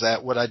he does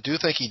that. What I do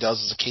think he does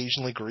is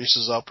occasionally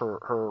greases up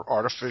her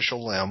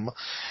artificial limb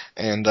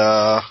and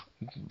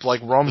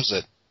rums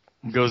it.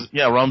 Rums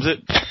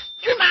it.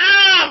 Get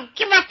my arm!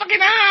 Get my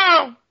fucking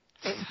arm!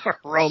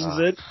 Rums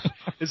it.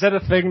 Is that a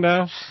thing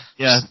now?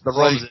 Yeah,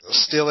 rums it.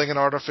 Stealing an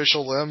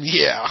artificial limb?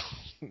 Yeah.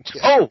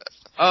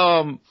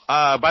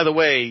 By the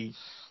way,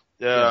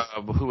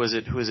 who is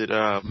it?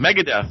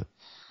 Megadeth.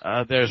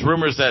 There's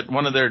rumors that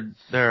one of their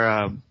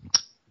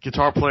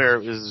guitar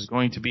player is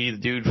going to be the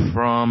dude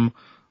from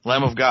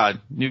Lamb of God,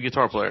 new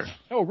guitar player.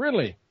 Oh,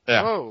 really?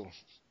 Yeah. Oh.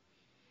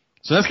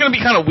 So that's going to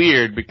be kind of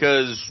weird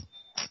because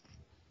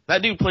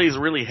that dude plays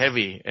really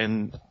heavy,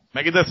 and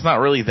Megadeth's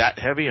not really that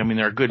heavy. I mean,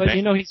 they're a good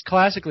band. But he's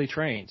classically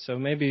trained, so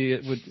maybe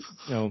it would,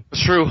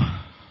 It's true.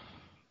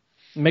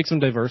 Makes them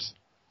diverse.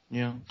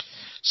 Yeah.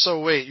 So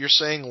wait, you're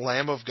saying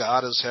Lamb of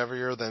God is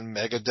heavier than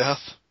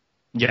Megadeth?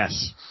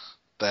 Yes.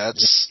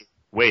 That's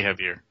way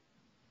heavier.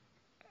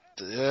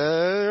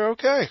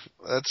 Okay.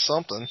 That's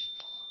something.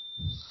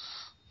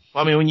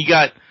 Well, I mean, when you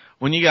got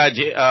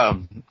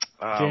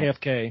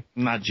JFK.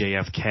 Not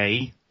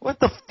JFK. What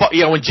the fuck?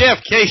 Yeah, when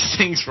JFK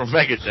sings for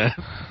Megadeth.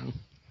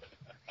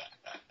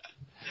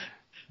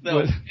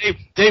 No,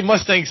 Dave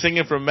Mustaine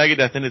singing for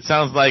Megadeth, and it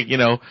sounds like,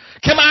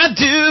 come on,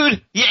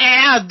 dude!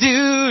 Yeah,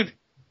 dude!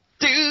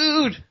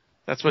 Dude!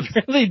 That's what...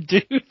 Really,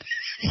 dude?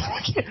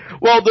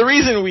 Well, the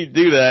reason we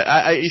do that,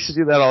 I used to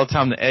do that all the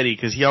time to Eddie,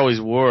 because he always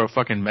wore a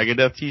fucking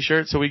Megadeth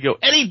t-shirt, so we'd go,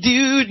 Eddie,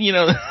 dude!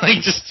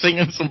 Just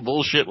singing some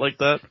bullshit like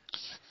that.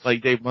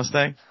 Like Dave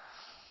Mustaine.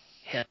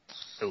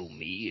 Hello,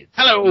 me.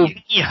 Hello,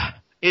 me.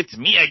 It's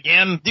me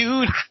again,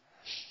 dude!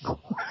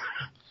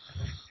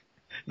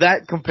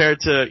 That compared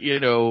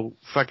to,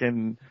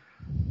 fucking,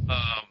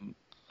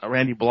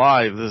 Randy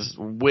Blythe is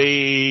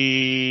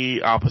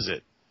way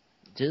opposite.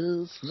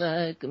 Just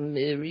like a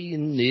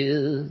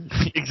marionette.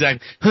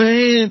 Exactly.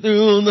 Playing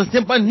through the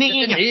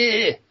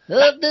symphony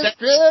of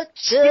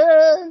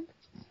destruction.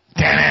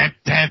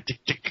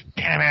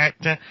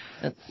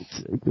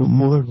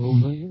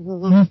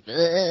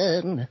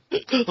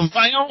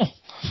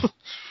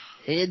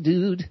 Hey,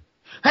 dude.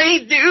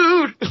 Hey,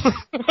 dude!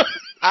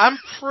 I'm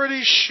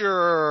pretty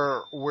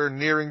sure we're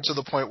nearing to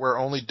the point where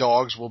only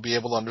dogs will be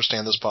able to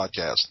understand this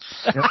podcast.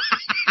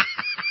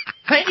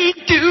 Hey,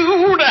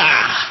 dude!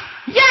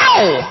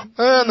 Yow!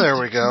 And there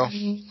we go.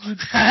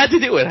 I had to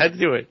do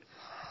it.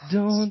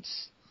 Don't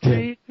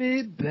treat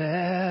me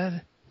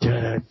bad.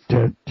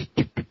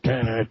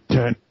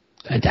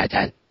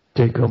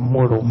 Take a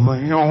mortal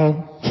man. You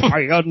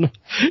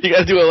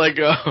gotta do it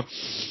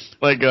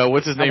like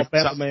what's his name?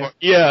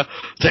 Yeah.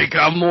 Take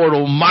a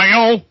mortal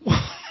man.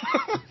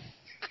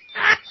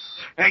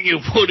 And you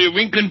put him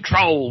in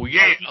control.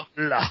 Yeah.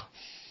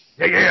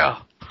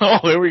 Yeah. Oh,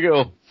 there we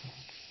go.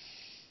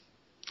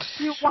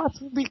 You want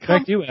to become...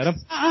 Back to you,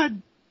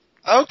 Adam.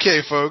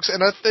 Okay, folks,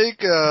 and I think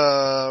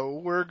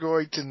we're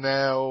going to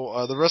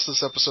now... the rest of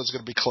this episode is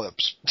going to be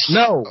clips.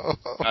 No.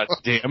 God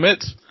damn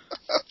it.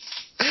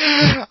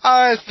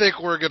 I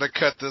think we're going to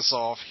cut this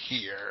off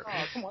here.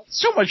 Oh, come on.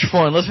 So much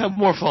fun. Let's have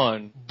more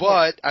fun.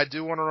 But I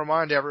do want to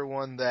remind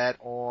everyone that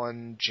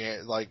on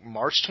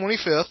March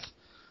 25th...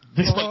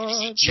 This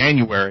is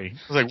January. I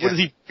was like, what is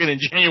he doing in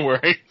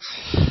January?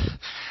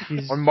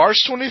 On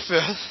March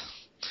 25th...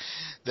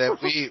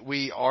 that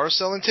we are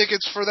selling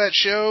tickets for that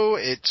show.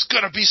 It's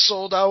gonna be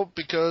sold out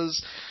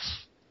because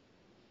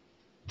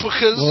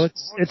well,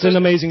 it's an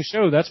amazing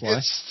show. That's why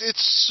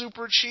it's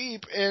super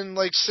cheap and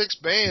 6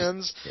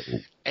 bands.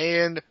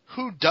 And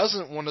who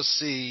doesn't want to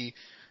see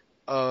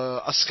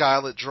a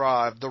Skylit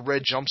Drive, the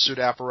Red Jumpsuit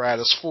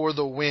Apparatus, For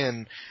the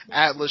Win,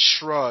 Atlas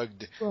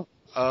Shrugged,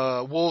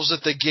 Wolves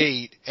at the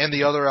Gate, and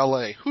the Other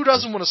LA? Who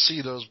doesn't want to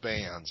see those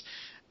bands?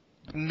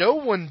 No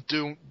one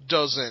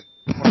doesn't.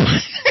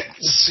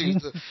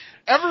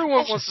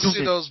 Everyone wants to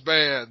see those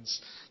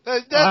bands. I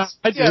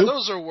do.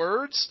 Those are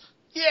words.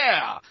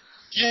 Yeah.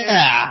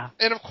 Yeah.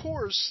 And of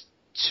course,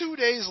 2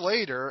 days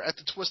later, at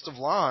the Twist of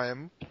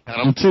Lime,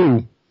 Adam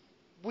too.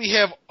 we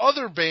have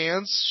other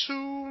bands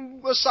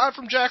who, aside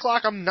from Jack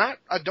Locke,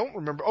 I don't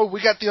remember. Oh,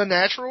 we got the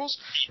Unnaturals.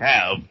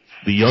 Have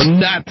the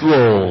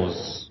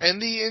Unnaturals.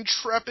 And the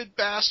Intrepid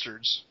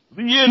Bastards.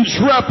 The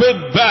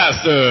Intrepid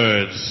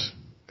Bastards.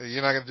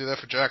 You're not going to do that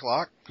for Jack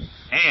Locke?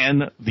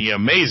 And the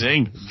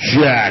amazing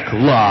Jack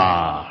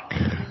Locke.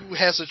 Who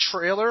has a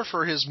trailer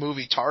for his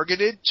movie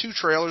Targeted. 2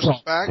 trailers, in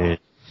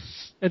fact.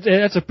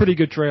 That's a pretty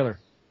good trailer.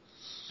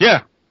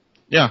 Yeah.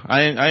 Yeah,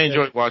 I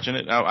enjoyed watching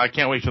it. I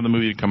can't wait for the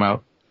movie to come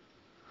out.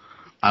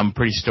 I'm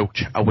pretty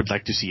stoked. I would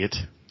like to see it.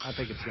 I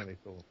think it's going to be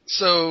cool.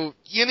 So,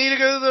 you need to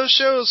go to those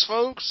shows,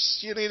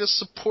 folks. You need to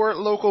support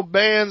local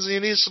bands, and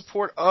you need to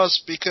support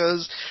us,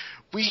 because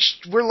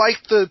we're like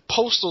the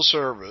Postal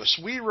Service.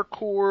 We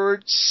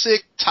record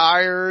sick,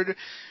 tired,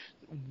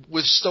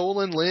 with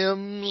stolen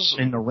limbs.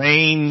 In the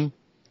rain.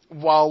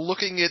 While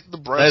looking at the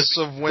breasts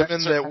of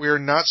women that we're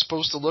not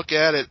supposed to look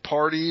at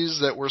parties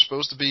that we're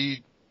supposed to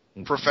be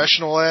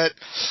professional at.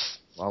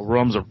 While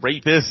Rum's a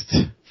rapist.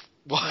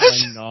 What?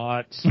 I'm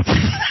not.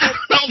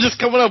 I'm just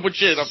coming up with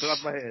shit off the top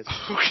of my head.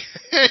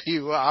 Okay,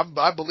 well,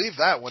 I believe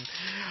that one.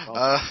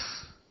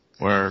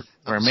 Where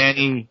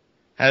Manny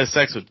has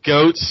sex with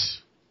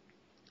goats.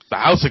 The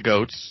House of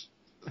Goats.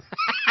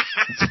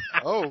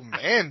 Oh,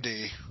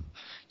 Mandy.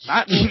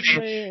 Not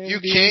You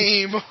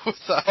came with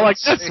the... Oh, I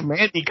guess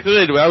Mandy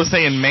could, but I was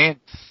saying man.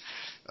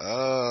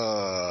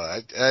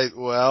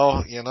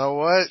 Well, you know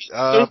what?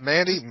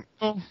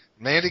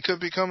 Mandy could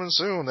be coming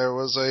soon. There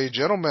was a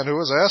gentleman who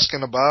was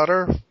asking about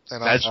her.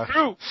 And That's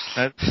true.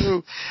 That's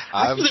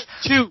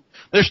true.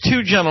 There's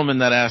 2 gentlemen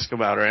that ask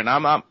about her, and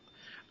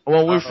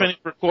when we're finished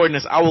recording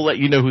this, I will let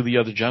you know who the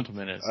other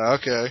gentleman is.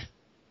 Okay.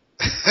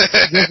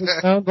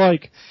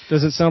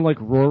 Does it sound like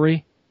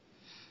Rory?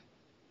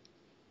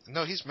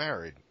 No, he's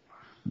married.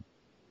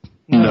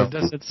 No.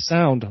 Does it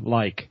sound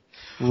like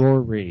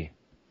Rory?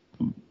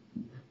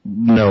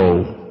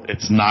 No,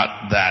 it's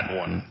not that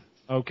one.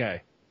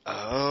 Okay.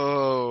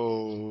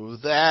 Oh,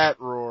 that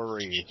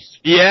Rory.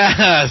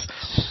 Yes!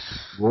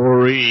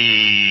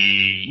 Rory.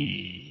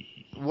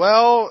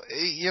 Well,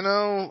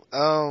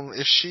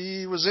 if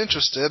she was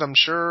interested, I'm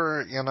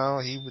sure,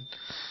 he would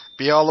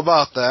be all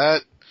about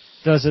that.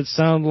 Does it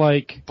sound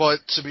like...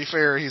 But, to be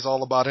fair, he's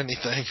all about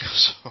anything,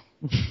 so...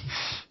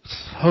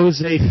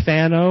 Jose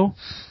Fano?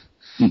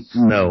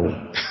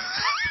 No.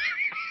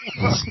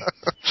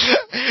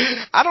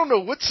 I don't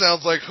know what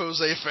sounds like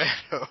Jose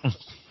Fano.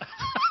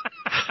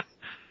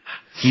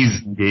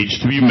 He's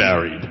engaged to be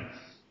married.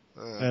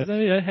 Hey, I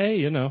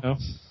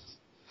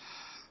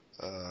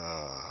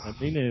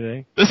mean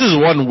anything. This is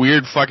one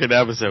weird fucking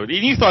episode.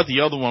 And you thought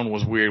the other one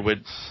was weird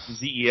with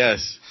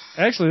ZES.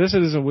 Actually, this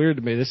isn't weird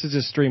to me. This is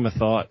just stream of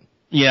thought.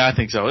 Yeah, I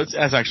think so.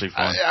 That's actually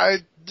fun. I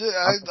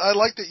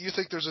like that you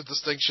think there's a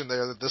distinction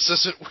there, that this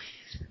isn't weird.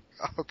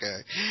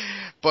 Okay.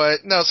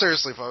 But, no,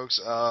 seriously,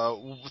 folks,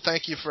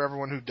 thank you for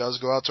everyone who does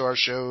go out to our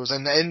shows.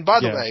 And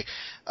by the way,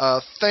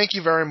 thank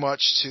you very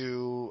much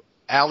to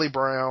Allie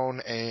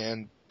Brown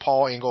and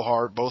Paul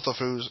Englehart, both of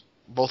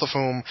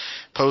whom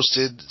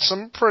posted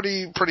some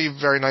pretty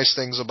very nice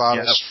things about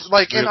us.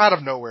 And out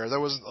of nowhere.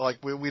 There was,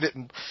 we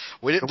didn't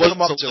put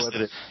them up to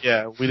it.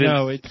 Yeah, we didn't.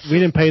 No, we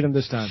didn't pay them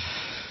this time.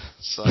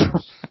 So.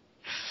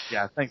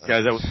 Yeah, thanks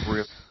guys, that was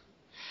real.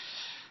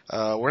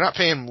 We're not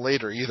paying them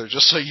later either,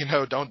 just so you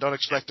know. Don't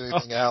expect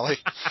anything, Allie.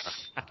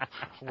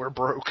 We're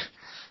broke.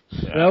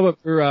 Yeah. No, but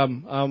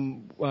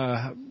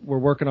we're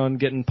working on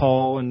getting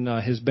Paul and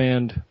his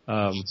band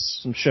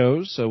some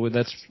shows, so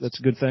that's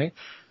a good thing.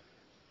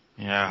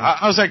 Yeah,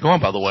 how's that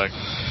going, by the way?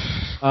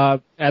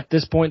 At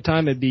this point in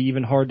time, it'd be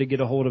even hard to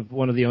get a hold of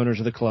one of the owners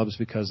of the clubs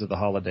because of the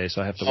holiday,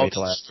 so I have to wait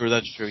till after.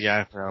 That's true.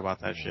 Yeah, I forgot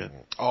about that shit.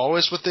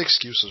 Always with the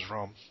excuses,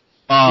 Rom.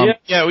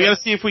 Yeah, we gotta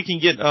see if we can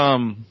get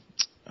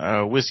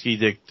Whiskey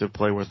Dick to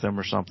play with them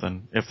or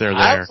something, if they're there.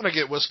 I want to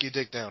get Whiskey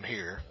Dick down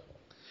here.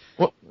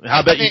 Well, how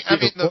about you? The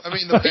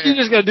band. You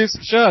just gotta do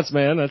some shots,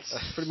 man. That's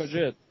pretty much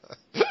it.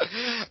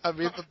 I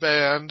mean the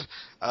band.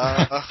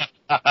 I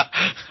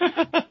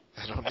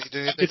don't need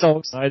anything. It's all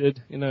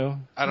excited,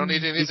 I don't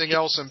need anything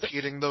else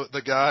impeding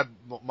the guy,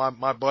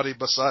 my buddy,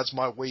 besides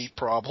my weight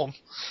problem.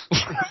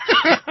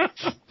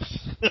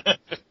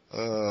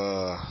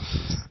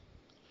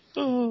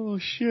 Oh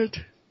shit.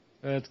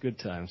 That's good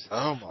times.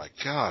 Oh my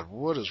God,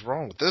 what is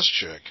wrong with this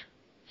chick?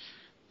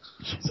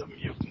 She's a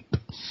mutant.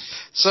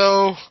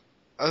 So,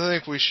 I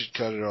think we should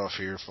cut it off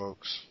here,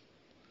 folks.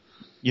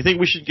 You think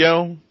we should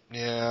go?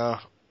 Yeah.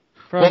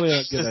 Probably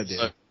a good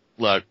idea.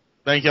 Look,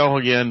 thank y'all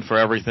again for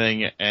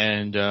everything,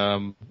 and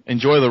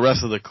enjoy the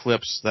rest of the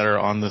clips that are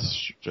on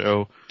this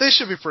show. They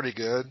should be pretty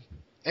good.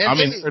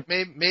 And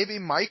maybe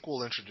Mike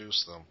will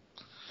introduce them.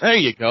 There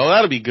you go.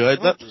 That'll be good.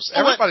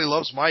 Everybody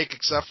loves Mike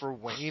except for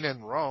Wayne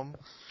and Rum.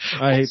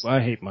 I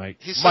hate Mike.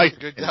 He's such a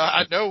good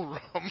guy. I know,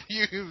 Rum.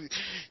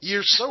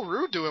 You're so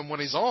rude to him when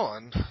he's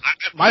on.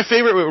 My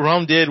favorite what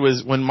Rum did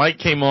was when Mike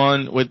came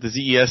on with the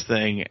ZES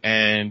thing,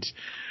 and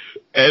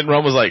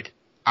Rum was like,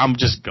 "I'm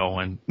just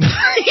going."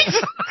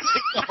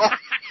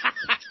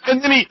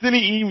 And then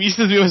he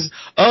says to us,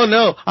 "Oh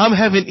no, I'm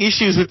having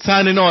issues with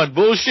signing on."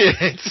 Bullshit.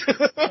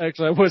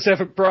 Actually, I was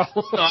having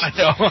problems. I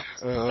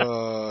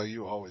know.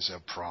 You always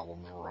have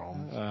problems,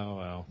 Rome. Oh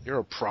well. You're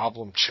a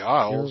problem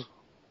child.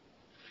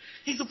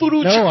 He's a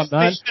voodoo No, child. I'm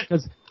not.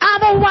 'Cause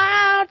I'm a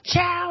wild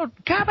child.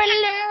 Come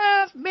and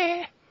love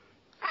me.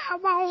 I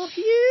want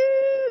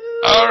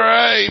you. All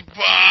right,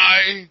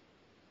 bye.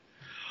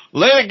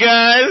 Later,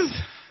 guys.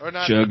 Or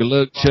not.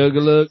 chug-a-look,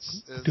 chug-a-look.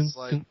 It's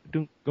like,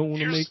 Gonna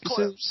here's make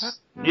yourself clips.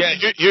 Yeah,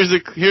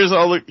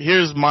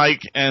 here's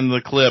Mike and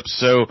the clips.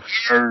 So Keep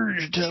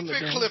it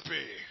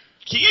clippy.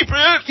 keep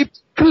it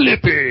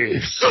clippy.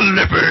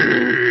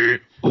 slippy.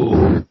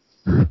 Oh.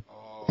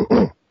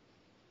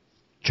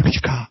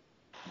 Chicka-chicka.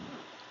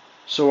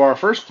 So our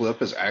first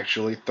clip is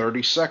actually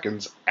 30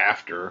 seconds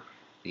after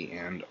the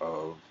end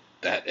of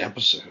that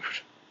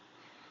episode.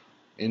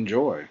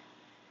 Enjoy.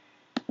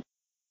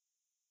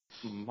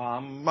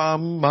 Mum,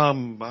 mum,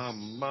 mum,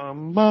 mum,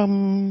 mum,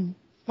 mum.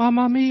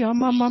 Mamma mia,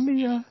 mamma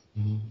mia.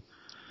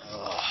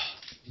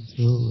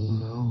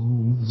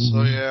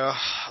 So yeah,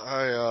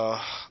 I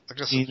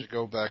guess I should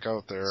go back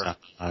out there.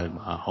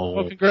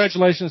 Well,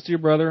 congratulations to your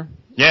brother.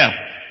 Yeah.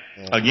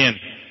 Again.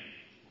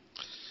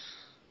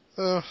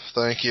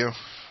 Thank you.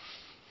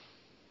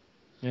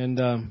 And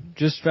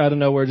just out of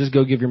nowhere, just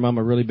go give your mom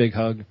a really big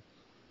hug.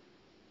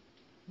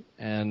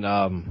 And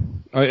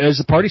is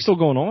the party still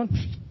going on?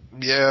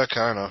 Yeah,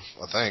 kind of.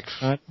 I think.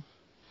 Right.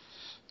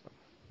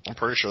 I'm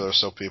pretty sure there's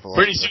still people.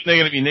 Pretty soon they're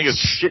gonna be niggas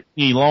shitting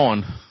your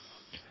lawn.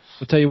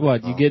 I'll tell you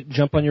what.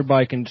 Jump on your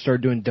bike and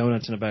start doing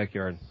donuts in the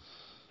backyard.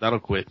 That'll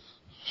quit.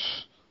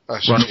 I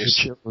should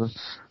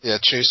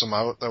chase them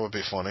out. That would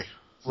be funny.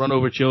 Run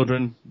over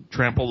children.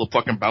 Trample the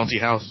fucking bouncy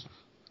house.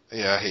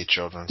 Yeah, I hate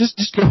children.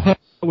 Just go up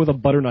with a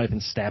butter knife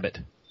and stab it.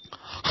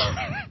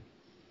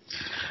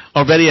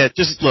 Or better yet,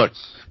 just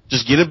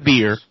get a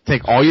beer,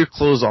 take all your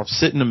clothes off,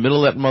 sit in the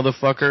middle of that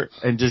motherfucker,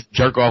 and just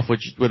jerk off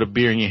with a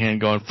beer in your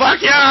hand going,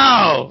 "Fuck you!"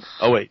 Oh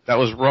wait, that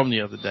was rum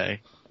the other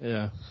day.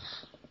 Yeah.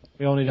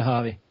 We all need a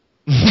hobby.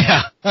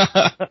 Yeah.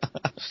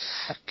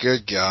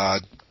 Good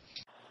God.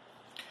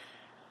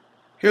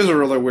 Here's a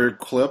really weird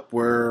clip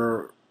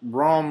where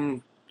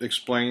Rom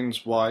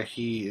explains why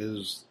he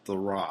is the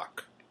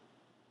Rock.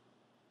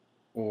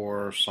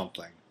 Or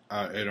something.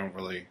 I don't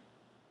really...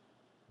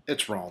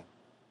 It's Rom.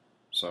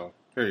 So,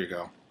 here you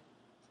go.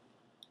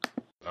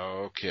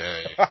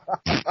 Okay.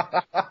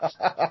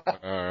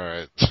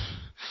 Alright.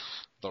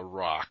 The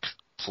Rock,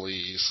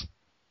 please.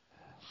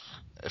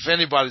 If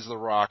anybody's The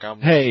Rock,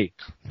 I'm... Hey,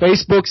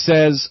 Facebook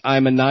says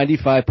I'm a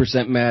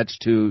 95% match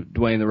to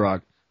Dwayne The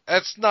Rock.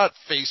 That's not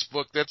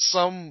Facebook. That's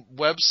some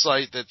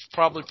website that's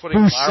probably putting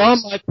Who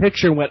viruses. saw my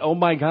picture and went, "Oh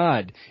my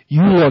God,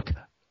 you look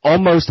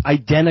almost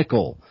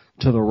identical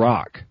to The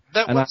Rock."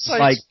 That and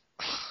website.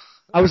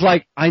 I was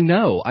like, I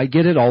know, I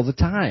get it all the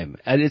time,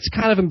 and it's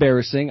kind of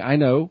embarrassing. I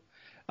know.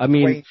 I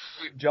mean,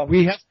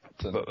 we have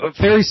a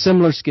very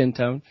similar skin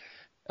tone.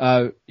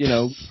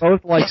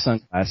 Both like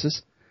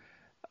sunglasses.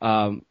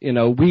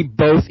 We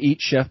both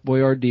eat Chef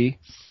Boyardee.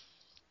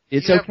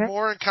 It's you okay. have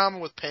more in common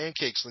with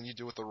pancakes than you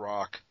do with The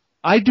Rock.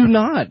 I do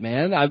not,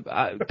 man.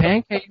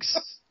 Pancakes.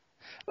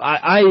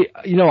 I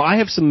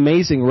have some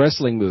amazing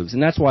wrestling moves,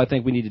 and that's why I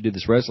think we need to do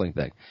this wrestling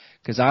thing.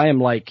 Because I'm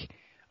like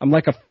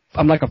a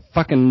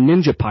fucking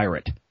ninja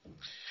pirate.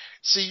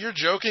 See, you're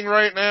joking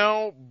right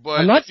now, but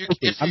I'm not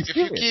if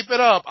you keep it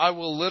up, I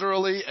will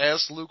literally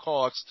ask Luke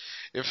Hawks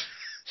if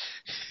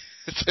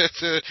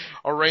to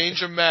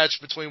arrange a match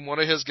between one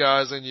of his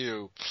guys and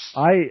you.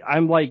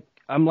 I'm like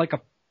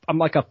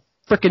a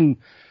frickin'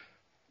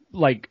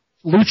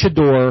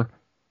 luchador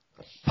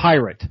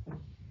pirate.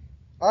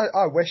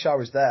 I wish I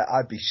was there.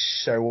 I'd be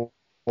so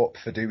up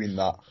for doing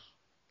that.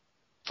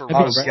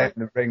 I would get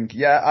in the ring.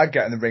 Yeah, I'd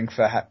get in the ring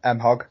for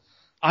M-Hog.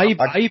 I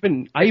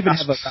even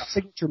have a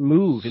signature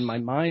move in my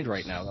mind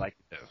right now that I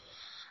can do.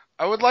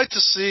 I would like to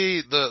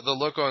see the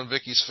look on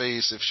Vicky's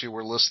face if she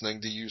were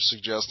listening to you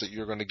suggest that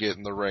you're going to get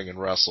in the ring and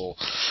wrestle.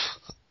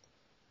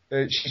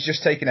 She's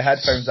just taken her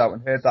headphones out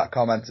and heard that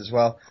comment as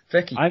well.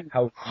 Vicky, how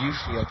do you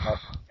feel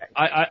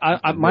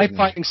about my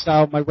fighting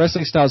style, my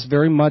wrestling style is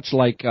very much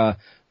like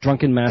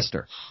Drunken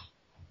Master.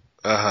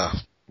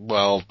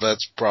 Well,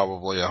 that's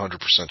probably 100%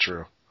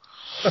 true.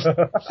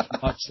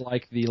 Much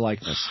like the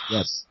likeness,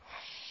 yes.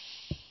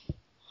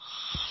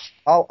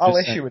 I'll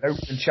issue an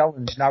open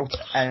challenge now to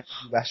any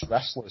US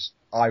wrestlers.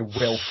 I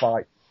will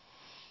fight.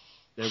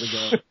 There we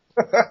go.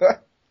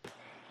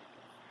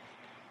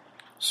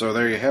 So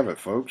there you have it,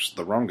 folks.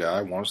 The Rum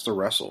Guy wants to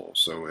wrestle.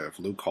 So if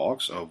Luke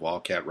Hawks of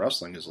Wildcat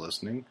Wrestling is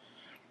listening,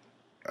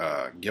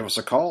 give us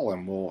a call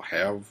and we'll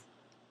have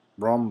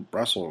Rum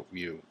wrestle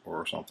you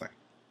or something.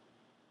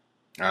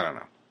 I don't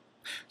know.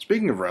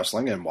 Speaking of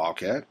wrestling and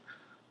Wildcat,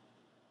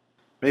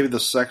 maybe the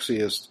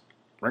sexiest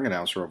ring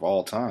announcer of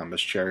all time, Miss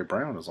Cherry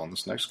Brown, is on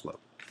this next clip.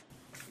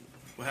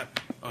 What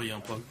happened? Oh, you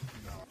unplugged?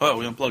 Oh,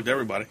 we unplugged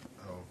everybody.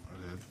 Oh, I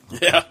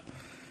did? Yeah.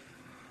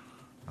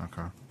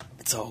 Okay.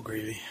 It's all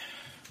gravy.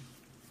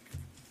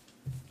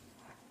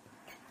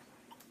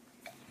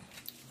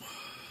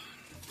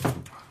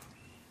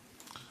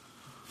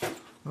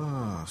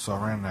 So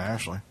I ran into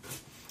Ashley.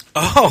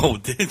 Oh,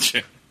 did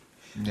you?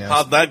 Yeah.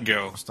 How'd that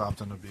go?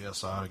 Stopped into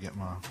BSI to get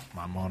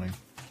my money.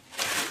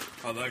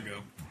 How'd that go?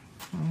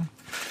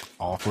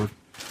 Awkward.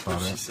 What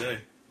did she say?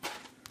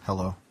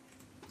 Hello.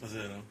 That's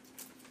it, huh?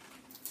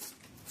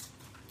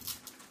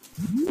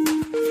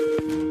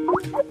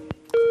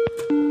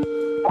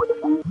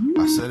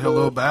 I said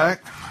hello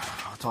back.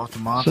 I talked to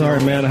Monty.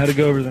 Sorry, man. I had to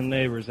go over to the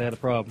neighbors. They had a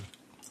problem.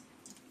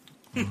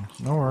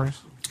 No worries.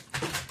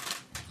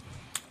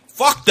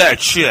 Fuck that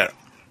shit.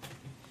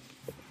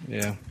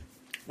 Yeah.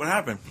 What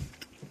happened?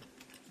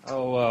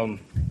 Oh,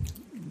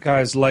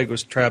 guy's leg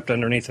was trapped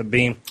underneath a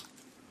beam.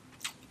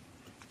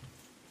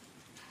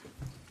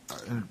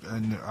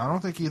 And I don't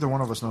think either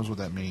one of us knows what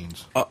that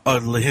means.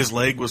 His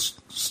leg was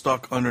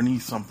stuck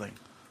underneath something.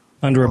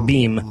 Under a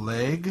beam.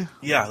 Leg?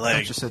 Yeah, I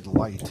leg. just said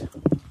light.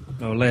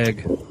 No,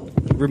 leg.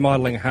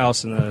 Remodeling a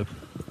house and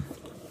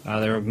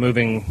they were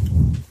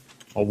moving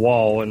a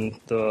wall and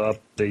the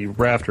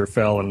rafter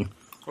fell and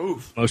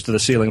Oof. most of the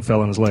ceiling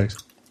fell on his legs.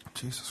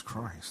 Jesus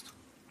Christ.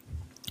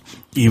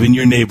 Even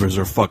your neighbors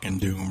are fucking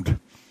doomed.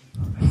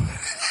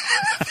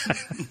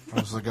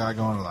 Was the guy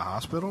going to the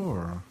hospital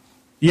or?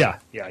 Yeah,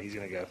 he's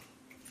gonna go.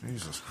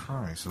 Jesus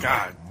Christ.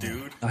 God,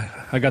 dude.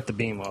 I got the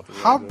beam off.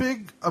 How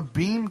big a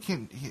beam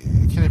can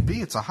it be?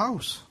 It's a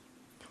house.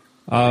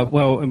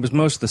 Well, it was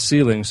most of the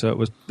ceiling,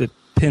 so it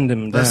pinned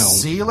him down. The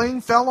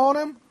ceiling fell on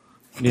him?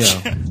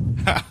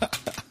 Yeah.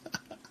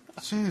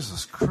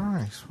 Jesus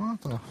Christ.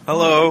 What the?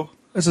 Hello.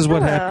 This is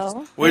what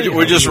happens.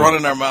 We're just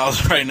running our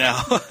mouths right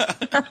now.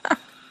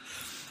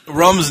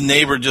 Rum's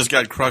neighbor just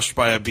got crushed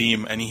by a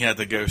beam, and he had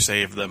to go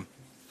save them.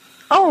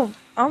 Oh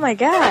my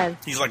God.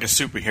 He's like a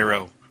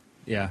superhero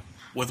Yeah.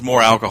 with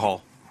more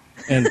alcohol.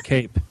 And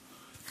cape.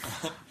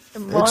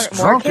 It's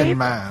Drunken cape?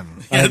 Man.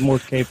 I have more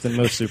cape than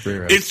most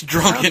superheroes. It's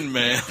Drunken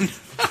Man.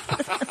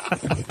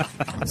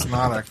 That's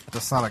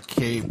not a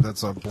cape.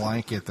 That's a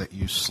blanket that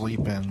you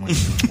sleep in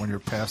when you're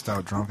passed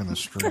out drunk in the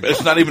street.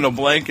 It's not even a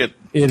blanket.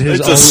 It has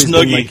It's a always been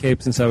my snuggie.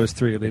 cape since I was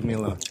 3. Leave me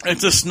alone.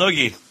 It's a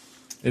snuggie.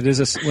 It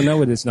is well,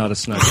 no, it is not a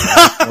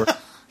snuggie.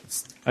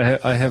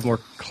 I have more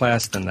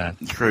class than that.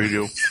 Sure you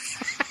do.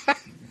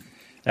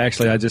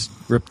 Actually, I just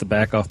ripped the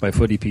back off my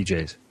footy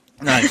PJs.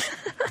 Nice.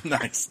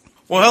 Nice.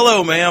 Well,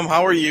 hello, ma'am.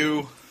 How are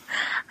you?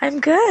 I'm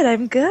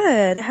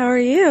good. How are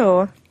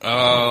you?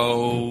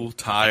 Oh,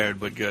 tired,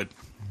 but good.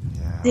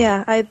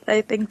 Yeah,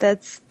 I think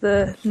that's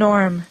the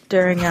norm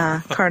during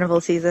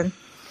carnival season.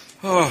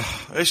 Oh,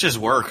 it's just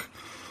work.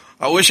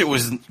 I wish it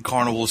was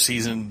carnival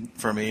season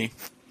for me.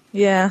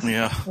 Yeah.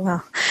 Yeah.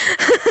 Well.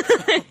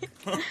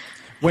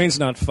 Wayne's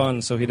not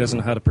fun, so he doesn't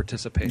know how to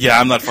participate. Yeah,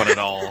 I'm not fun at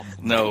all.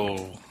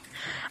 No.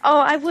 Oh,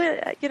 I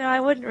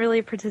wouldn't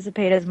really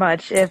participate as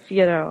much if,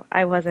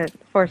 I wasn't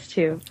forced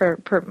to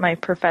for my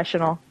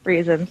professional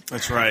reasons.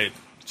 That's right.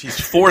 She's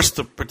forced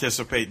to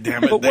participate,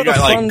 damn it. But They what a got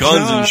like fun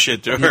guns job. and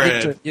shit to her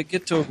head. You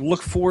get to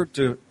look forward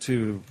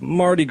to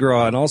Mardi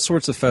Gras and all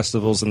sorts of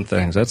festivals and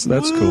things. That's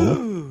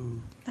cool.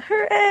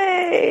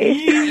 Hooray!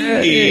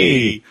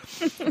 Yay.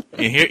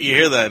 You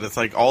hear that? It's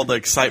like all the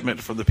excitement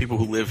from the people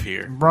who live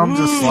here. Rum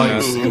just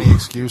likes any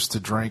excuse to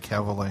drink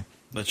heavily.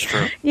 That's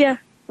true. Yeah,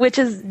 which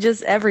is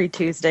just every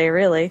Tuesday,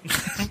 really.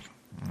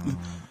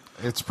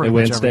 It's pretty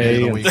much every day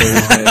of the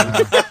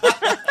Wednesday,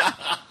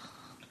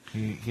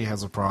 week. He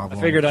has a problem.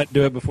 I figured I'd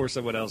do it before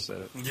someone else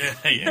said it.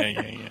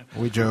 Yeah.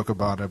 We joke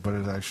about it, but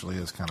it actually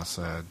is kind of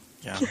sad.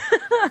 Yeah.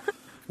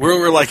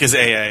 We're like his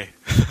AA.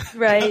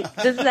 Right.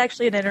 This is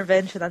actually an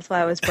intervention. That's why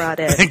I was brought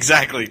in.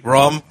 Exactly.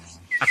 Rum.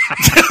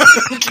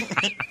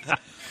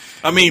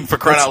 I mean, for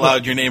crying out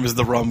loud, your name is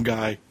the rum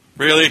guy.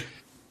 Really?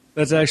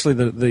 That's actually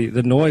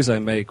the noise I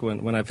make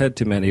when I've had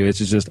too many. It's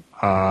just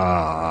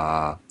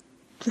ah.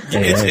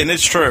 And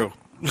it's true.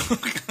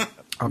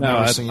 I've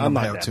never seen him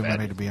have too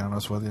many, to be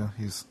honest with you.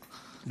 You've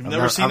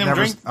never seen him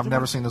drink? I've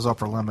never seen his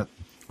upper limit.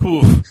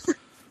 Ooh.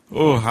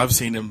 Oh, I've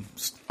seen him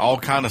all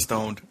kind of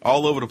stoned,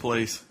 all over the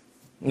place.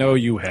 No,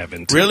 you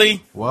haven't.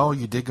 Really? Well,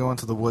 you did go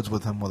into the woods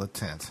with him with a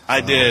tent. So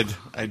I did.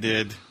 I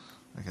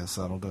guess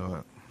that'll do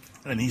it.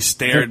 And he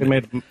stared.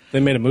 They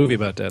made a movie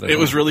about that. It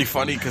was really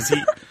funny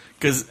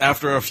because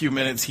after a few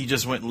minutes, he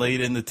just went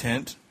laid in the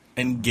tent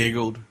and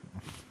giggled.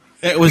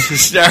 It was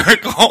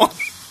hysterical.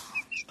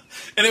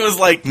 And it was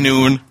like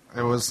noon.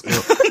 It was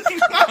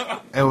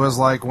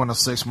like when a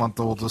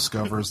 6-month-old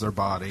discovers their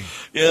body.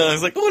 Yeah,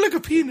 it's like, oh, look, a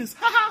penis.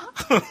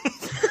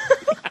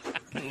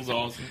 It was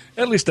awesome.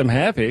 At least I'm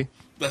happy.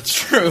 That's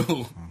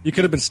true. You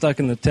could have been stuck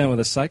in the tent with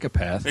a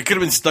psychopath. It could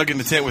have been stuck in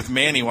the tent with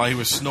Manny while he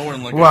was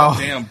snoring like a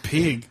damn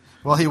pig.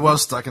 Well, he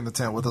was stuck in the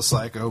tent with a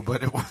psycho,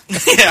 but it was...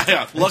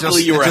 Yeah.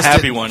 Luckily, you were a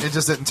happy one. It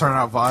just didn't turn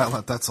out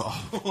violent, that's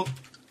all.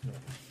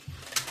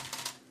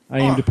 I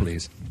aim to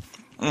please.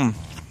 I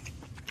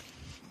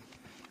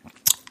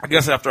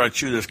guess after I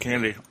chew this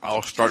candy,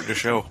 I'll start the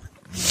show.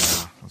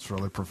 Yeah, that's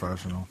really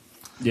professional.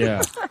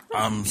 Yeah.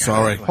 I'm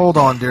sorry. Hold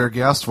on, dear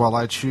guest, while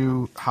I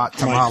chew hot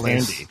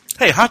tamales. Candy.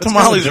 Hey, hot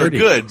tamales are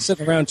good.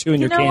 Sitting around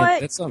chewing You your know candy. what?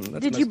 That's something.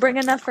 Did you bring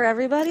enough for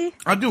everybody?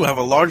 I do have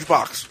a large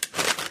box.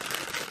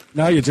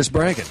 Now you're just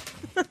bragging.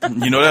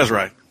 You know that's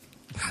right.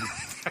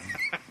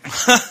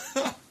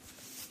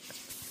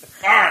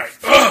 Alright.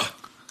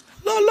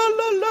 La la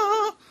la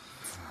la.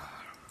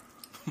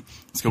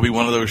 It's gonna be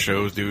one of those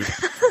shows, dude.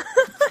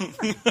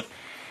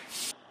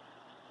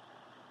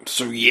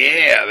 So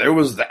yeah, there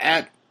was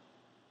that.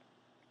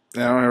 I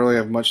don't really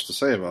have much to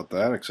say about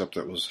that, except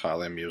it was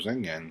highly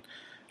amusing, and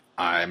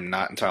I'm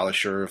not entirely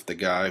sure if the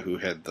guy who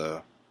had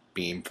the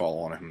beam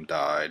fall on him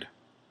died.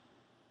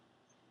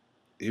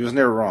 He was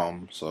near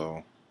Rome,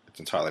 so it's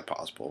entirely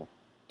possible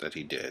that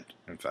he did,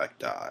 in fact,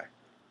 die.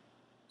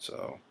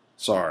 So,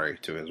 sorry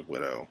to his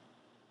widow.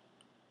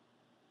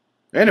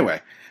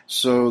 Anyway,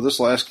 so this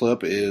last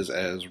clip is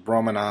as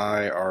Rum and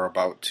I are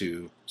about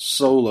to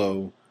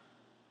solo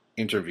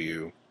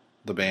interview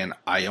the band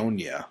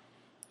Ionia.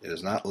 It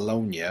is not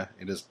Lonia,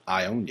 it is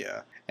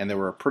Ionia. And they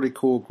were a pretty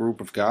cool group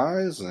of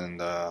guys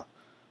and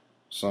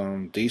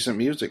some decent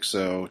music,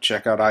 so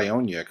check out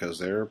Ionia because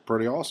they're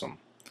pretty awesome.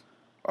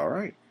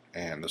 Alright,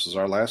 and this is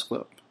our last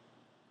clip.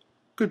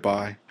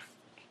 Goodbye.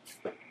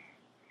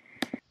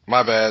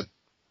 My bad.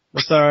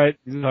 That's alright.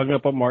 You hung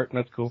up on Martin,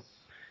 that's cool.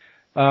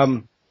 How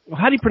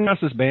do you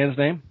pronounce this band's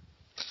name?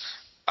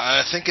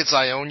 I think it's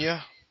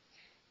Ionia.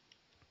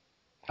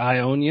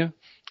 Ionia?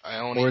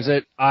 Ionia. Or is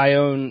it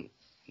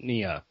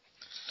Ionia?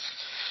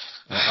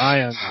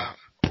 Ionia.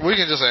 We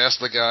can just ask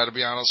the guy, to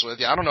be honest with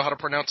you. I don't know how to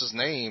pronounce his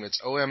name.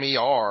 It's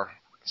Omer.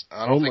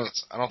 I don't think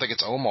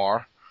it's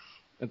Omar.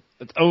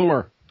 It's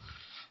Omer.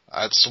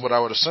 That's what I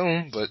would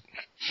assume, but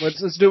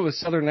let's do it with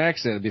Southern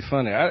accent. It'd be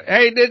funny.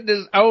 Hey, this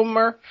is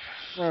Omer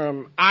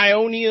from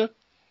Ionia.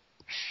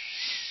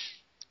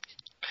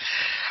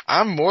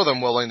 I'm more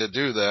than willing to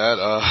do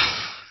that.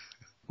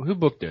 Who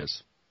booked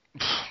this?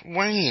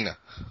 Wayne.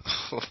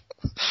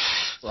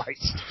 Right.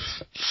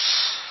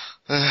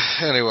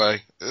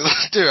 Anyway,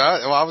 dude,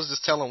 I was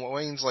just telling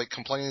Wayne's like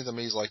complaining to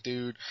me. He's like,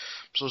 dude,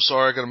 I'm so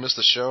sorry I gotta miss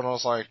the show. And I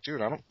was like,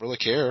 dude, I don't really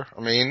care.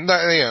 I mean,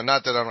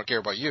 not that I don't care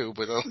about you,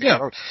 but yeah. I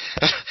don't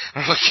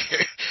really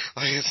care.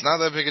 Like, it's not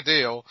that big a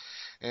deal.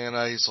 And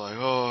he's like,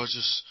 oh,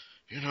 just,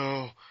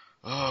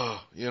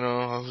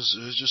 I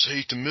just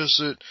hate to miss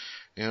it,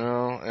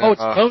 And,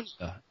 it's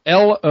Lonia.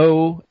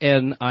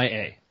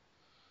 Lonia.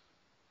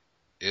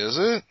 Is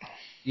it?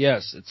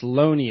 Yes, it's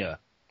Lonia.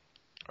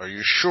 Are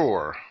you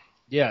sure?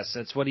 Yes,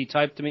 that's what he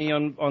typed to me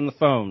on the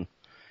phone.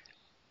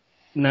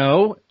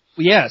 No,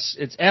 yes,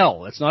 it's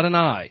L. It's not an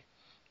I.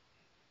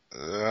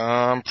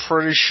 I'm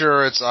pretty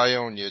sure it's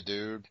Ionia,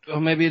 dude. Oh,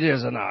 maybe it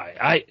is an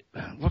I.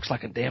 Looks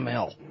like a damn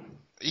L.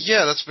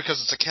 Yeah, that's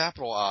because it's a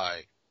capital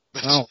I.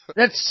 Oh,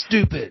 that's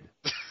stupid.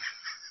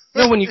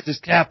 No one uses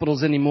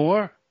capitals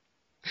anymore.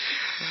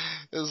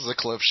 This is a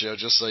clip show,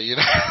 just so you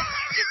know.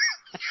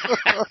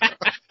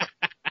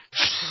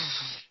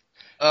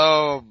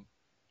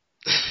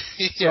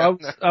 So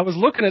I was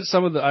looking at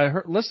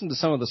listened to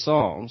some of the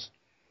songs.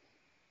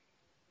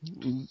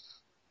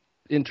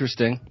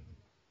 Interesting.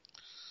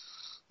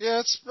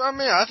 Yeah,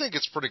 I think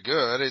it's pretty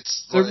good.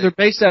 They're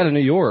based out of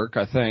New York,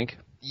 I think.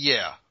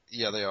 Yeah,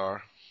 they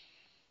are.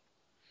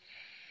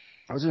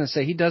 I was going to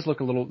say, he does look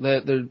a little,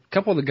 a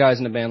couple of the guys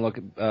in the band look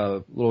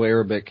a little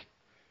Arabic.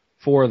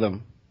 4 of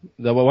them.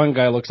 The one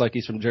guy looks like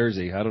he's from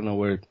Jersey. I don't know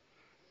where.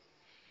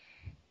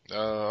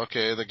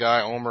 Okay, the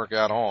guy Omer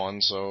got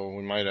on, so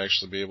we might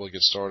actually be able to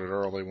get started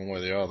early one way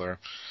or the other.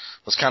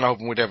 I was kind of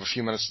hoping we'd have a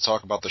few minutes to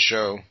talk about the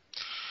show.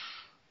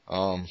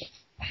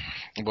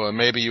 But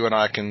maybe you and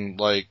I can,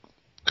 like,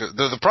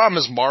 the problem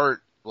is Mart,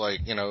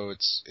 like,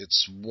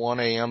 it's 1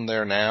 a.m.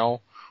 there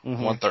now,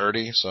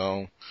 1:30,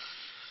 so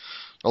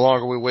the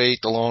longer we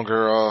wait, the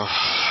longer,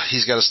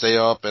 he's got to stay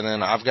up, and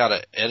then I've got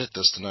to edit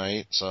this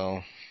tonight,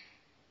 so.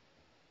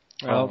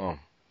 Well,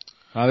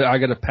 I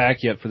got to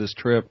pack yet for this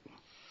trip.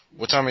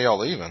 What time are y'all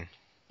leaving?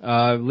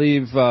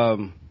 Leave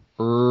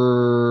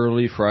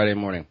early Friday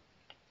morning.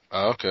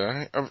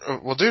 Okay.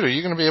 Well, dude, are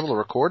you going to be able to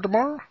record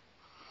tomorrow?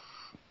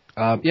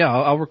 Yeah,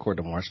 I'll record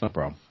tomorrow. It's no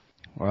problem.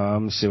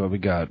 Let's see what we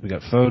got. We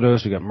got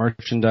photos. We got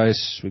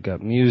merchandise. We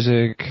got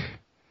music.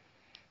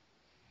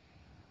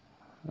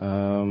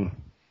 All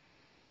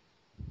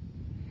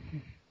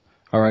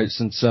right,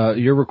 since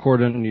you're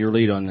recording your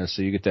lead on this,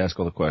 so you get to ask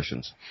all the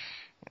questions.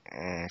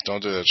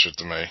 Don't do that shit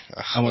to me.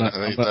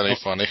 That ain't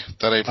funny.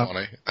 That ain't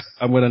funny.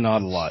 I'm going to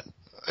nod a lot.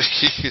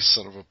 You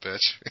son of a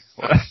bitch.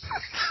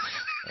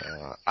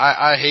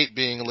 I hate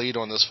being lead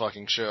on this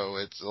fucking show.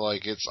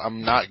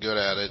 I'm not good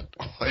at it.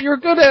 You're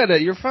good at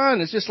it. You're fine.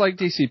 It's just like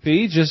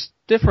DCP, just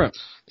different.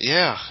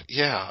 Yeah.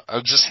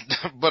 I'm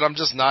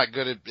just not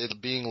good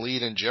at being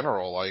lead in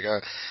general. I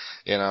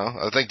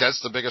think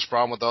that's the biggest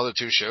problem with the other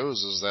two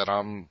shows is that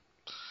I'm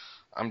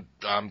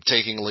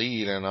taking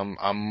lead, and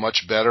I'm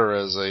much better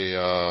as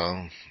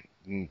a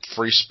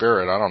free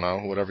spirit. I don't know,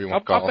 whatever you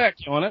want to call it. I'll back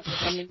you on it.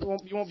 I mean,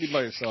 you won't be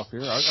by yourself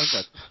here. I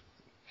got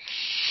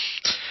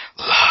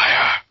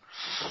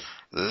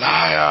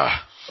liar.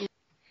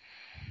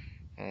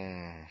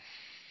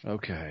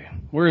 Okay,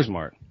 where is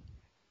Mart?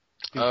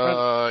 He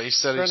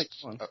said I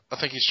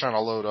think he's trying to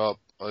load up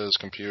his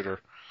computer.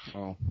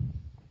 Oh.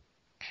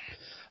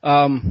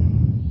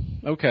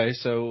 Okay,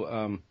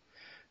 so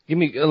Give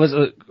me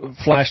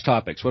flash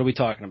topics. What are we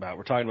talking about?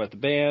 We're talking about the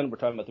band. We're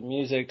talking about the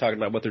music. Talking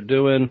about what they're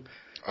doing.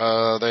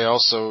 They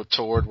also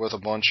toured with a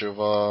bunch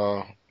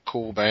of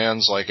cool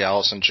bands like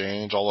Alice in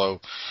Chains.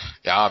 Although,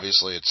 yeah,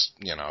 obviously it's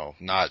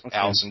not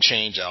Alice in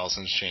Chains.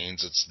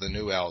 It's the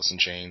new Alice in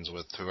Chains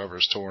with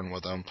whoever's touring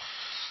with them.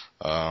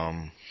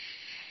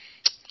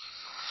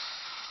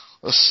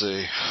 Let's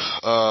see.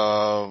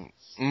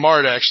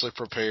 Mart actually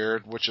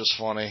prepared, which is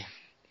funny.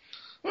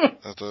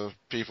 That the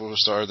people who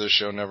started this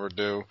show never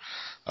do.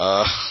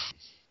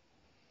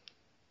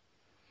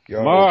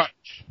 March.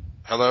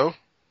 Hello?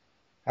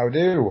 How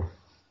do?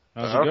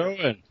 How's it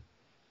going?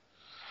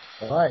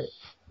 All right.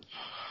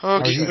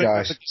 Okay. How's you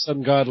guys?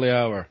 Some godly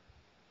hour.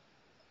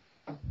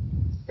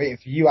 Waiting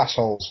for you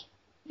assholes.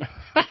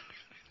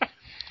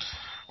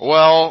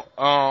 Well,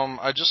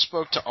 I just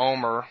spoke to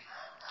Omer,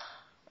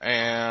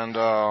 and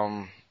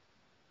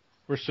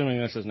we're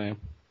assuming that's his name.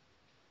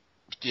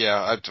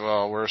 Yeah,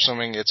 we're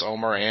assuming it's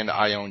Omer and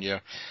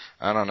Ionia.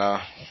 I don't know.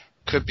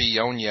 Could be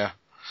Ionia.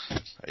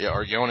 Yeah,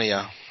 or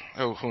Ionia.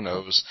 Oh, who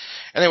knows.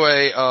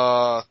 Anyway,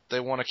 they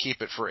want to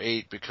keep it for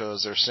 8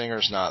 because their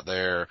singer's not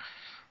there.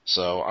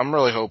 So I'm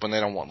really hoping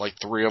they don't want like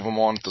 3 of them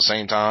on at the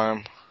same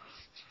time.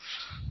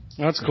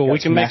 That's cool. We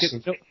can make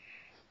it.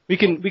 We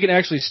can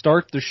actually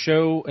start the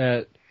show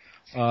at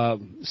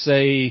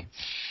say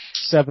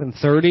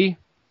 7:30.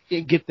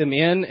 Get them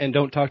in and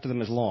don't talk to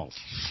them as long.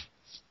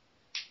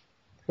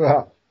 You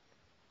know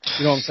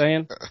what I'm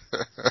saying?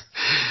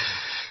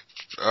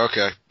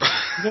 Okay.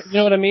 You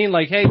know what I mean?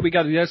 Like, hey, we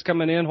got a guest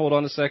coming in. Hold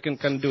on a second.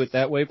 Kind of do it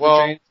that way for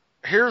well, change.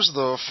 Here's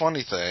the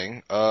funny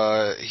thing.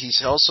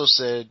 He's also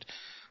said,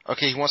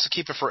 okay, he wants to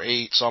keep it for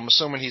 8, so I'm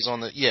assuming he's on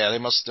the. Yeah, they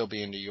must still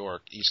be in New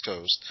York, East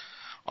Coast.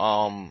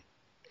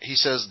 He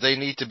says they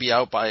need to be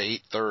out by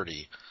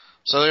 8:30,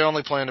 so they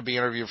only plan to be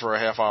interviewed for a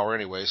half hour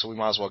anyway. So we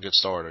might as well get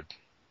started.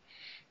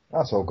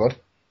 That's all good.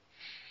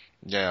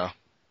 Yeah.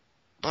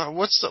 But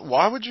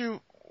why would you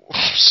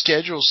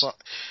schedule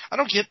something? I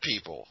don't get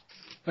people.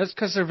 That's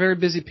because they're very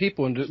busy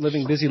people and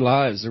living busy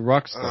lives. They're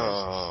rock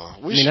stars.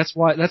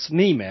 That's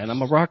me, man.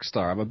 I'm a rock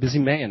star. I'm a busy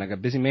man. I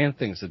got busy man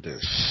things to do.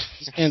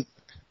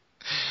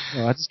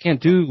 I just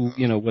can't do,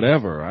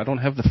 whatever. I don't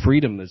have the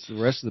freedom as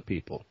the rest of the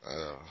people.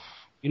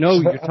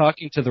 You're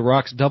talking to the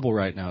Rock's double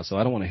right now, so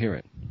I don't want to hear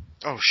it.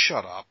 Oh,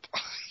 shut up.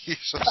 You're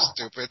so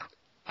stupid.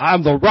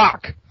 I'm the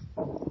Rock.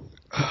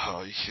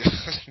 Oh, yeah.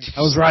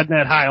 I was riding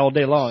that high all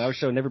day long. I was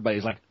showing everybody,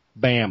 like,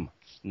 bam,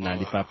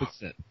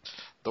 95%.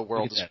 The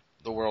world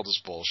is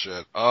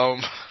bullshit.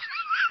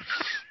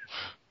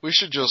 We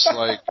should just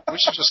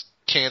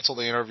cancel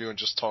the interview and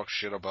just talk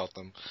shit about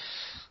them.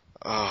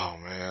 Oh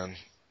man.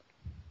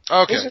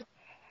 Okay.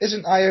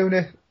 Isn't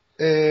Ionia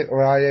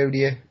or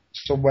Ionia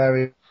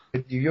somewhere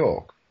in New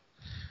York?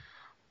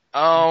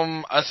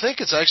 I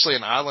think it's actually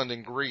an island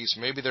in Greece.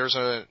 Maybe there's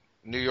a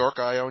New York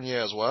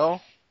Ionia as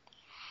well.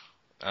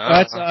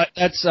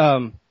 That's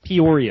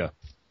Peoria.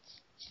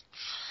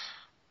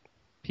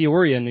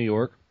 Peoria, New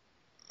York.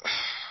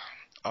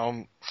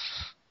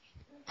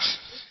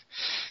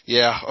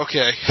 Yeah,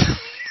 okay.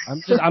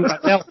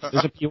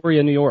 There's a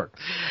Peoria, New York.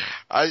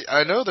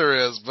 I know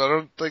there is, but I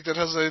don't think that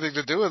has anything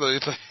to do with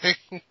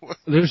anything.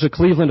 There's a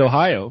Cleveland,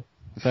 Ohio,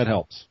 if that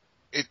helps.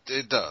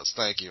 It does,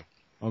 thank you.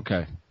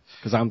 Okay,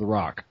 because I'm the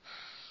Rock.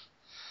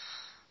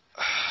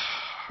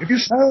 If you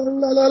say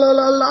la la la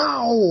la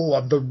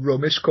la, the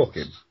rum is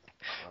cooking.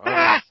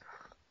 Right.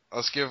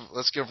 Let's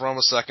give Rum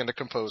a second to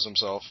compose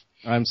himself.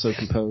 I'm so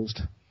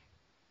composed.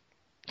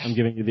 I'm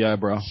giving you the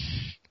eyebrow.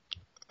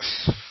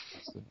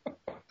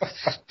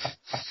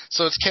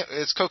 So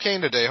it's cocaine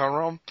today, huh,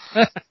 Rum?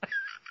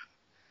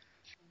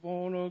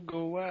 Wanna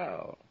go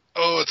out?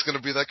 Oh, it's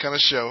gonna be that kind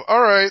of show.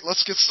 All right,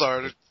 let's get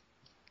started.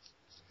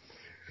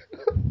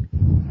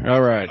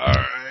 All right.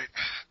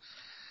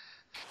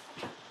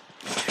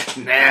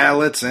 Now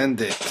let's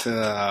end it.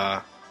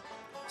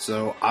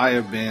 So I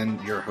have been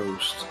your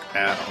host,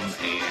 Adam,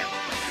 and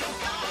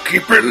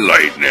keep it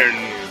lightning.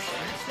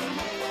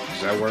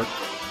 Does that work?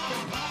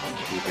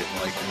 Keep it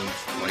lightning.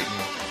 I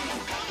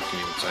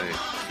can't even say it.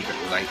 Keep it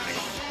lightning.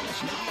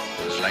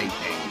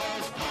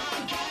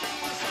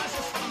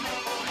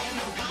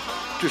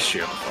 Just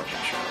share the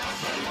fucking show.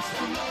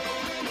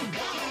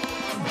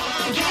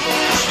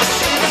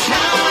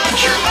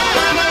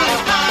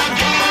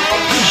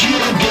 You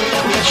get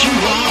what you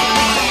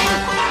want.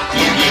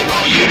 You get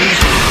what you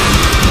deserve.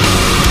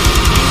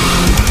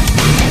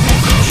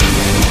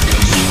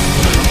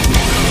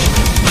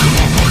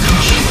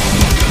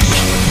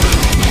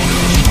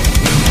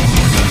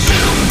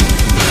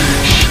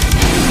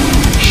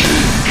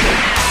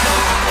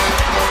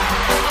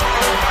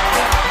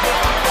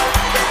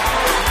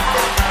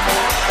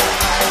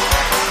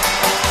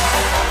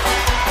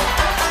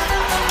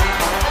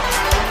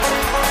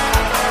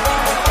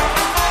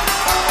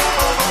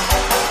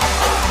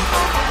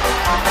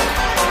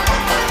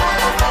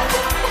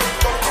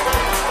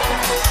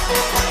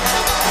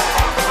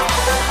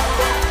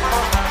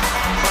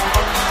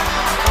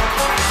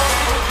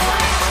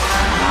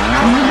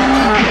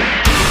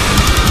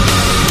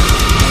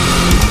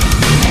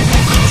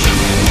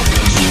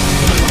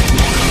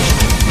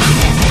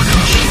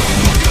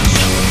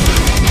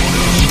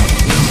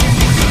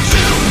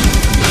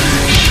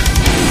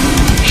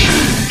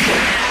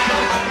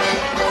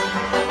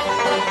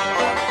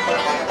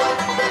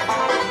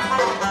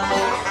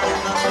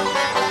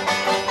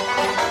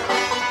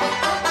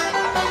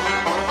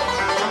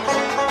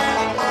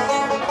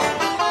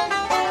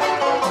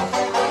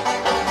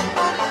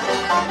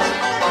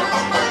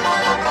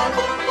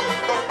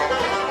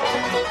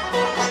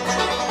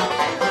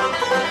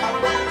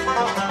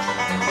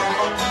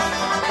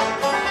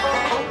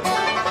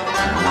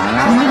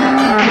 Bye.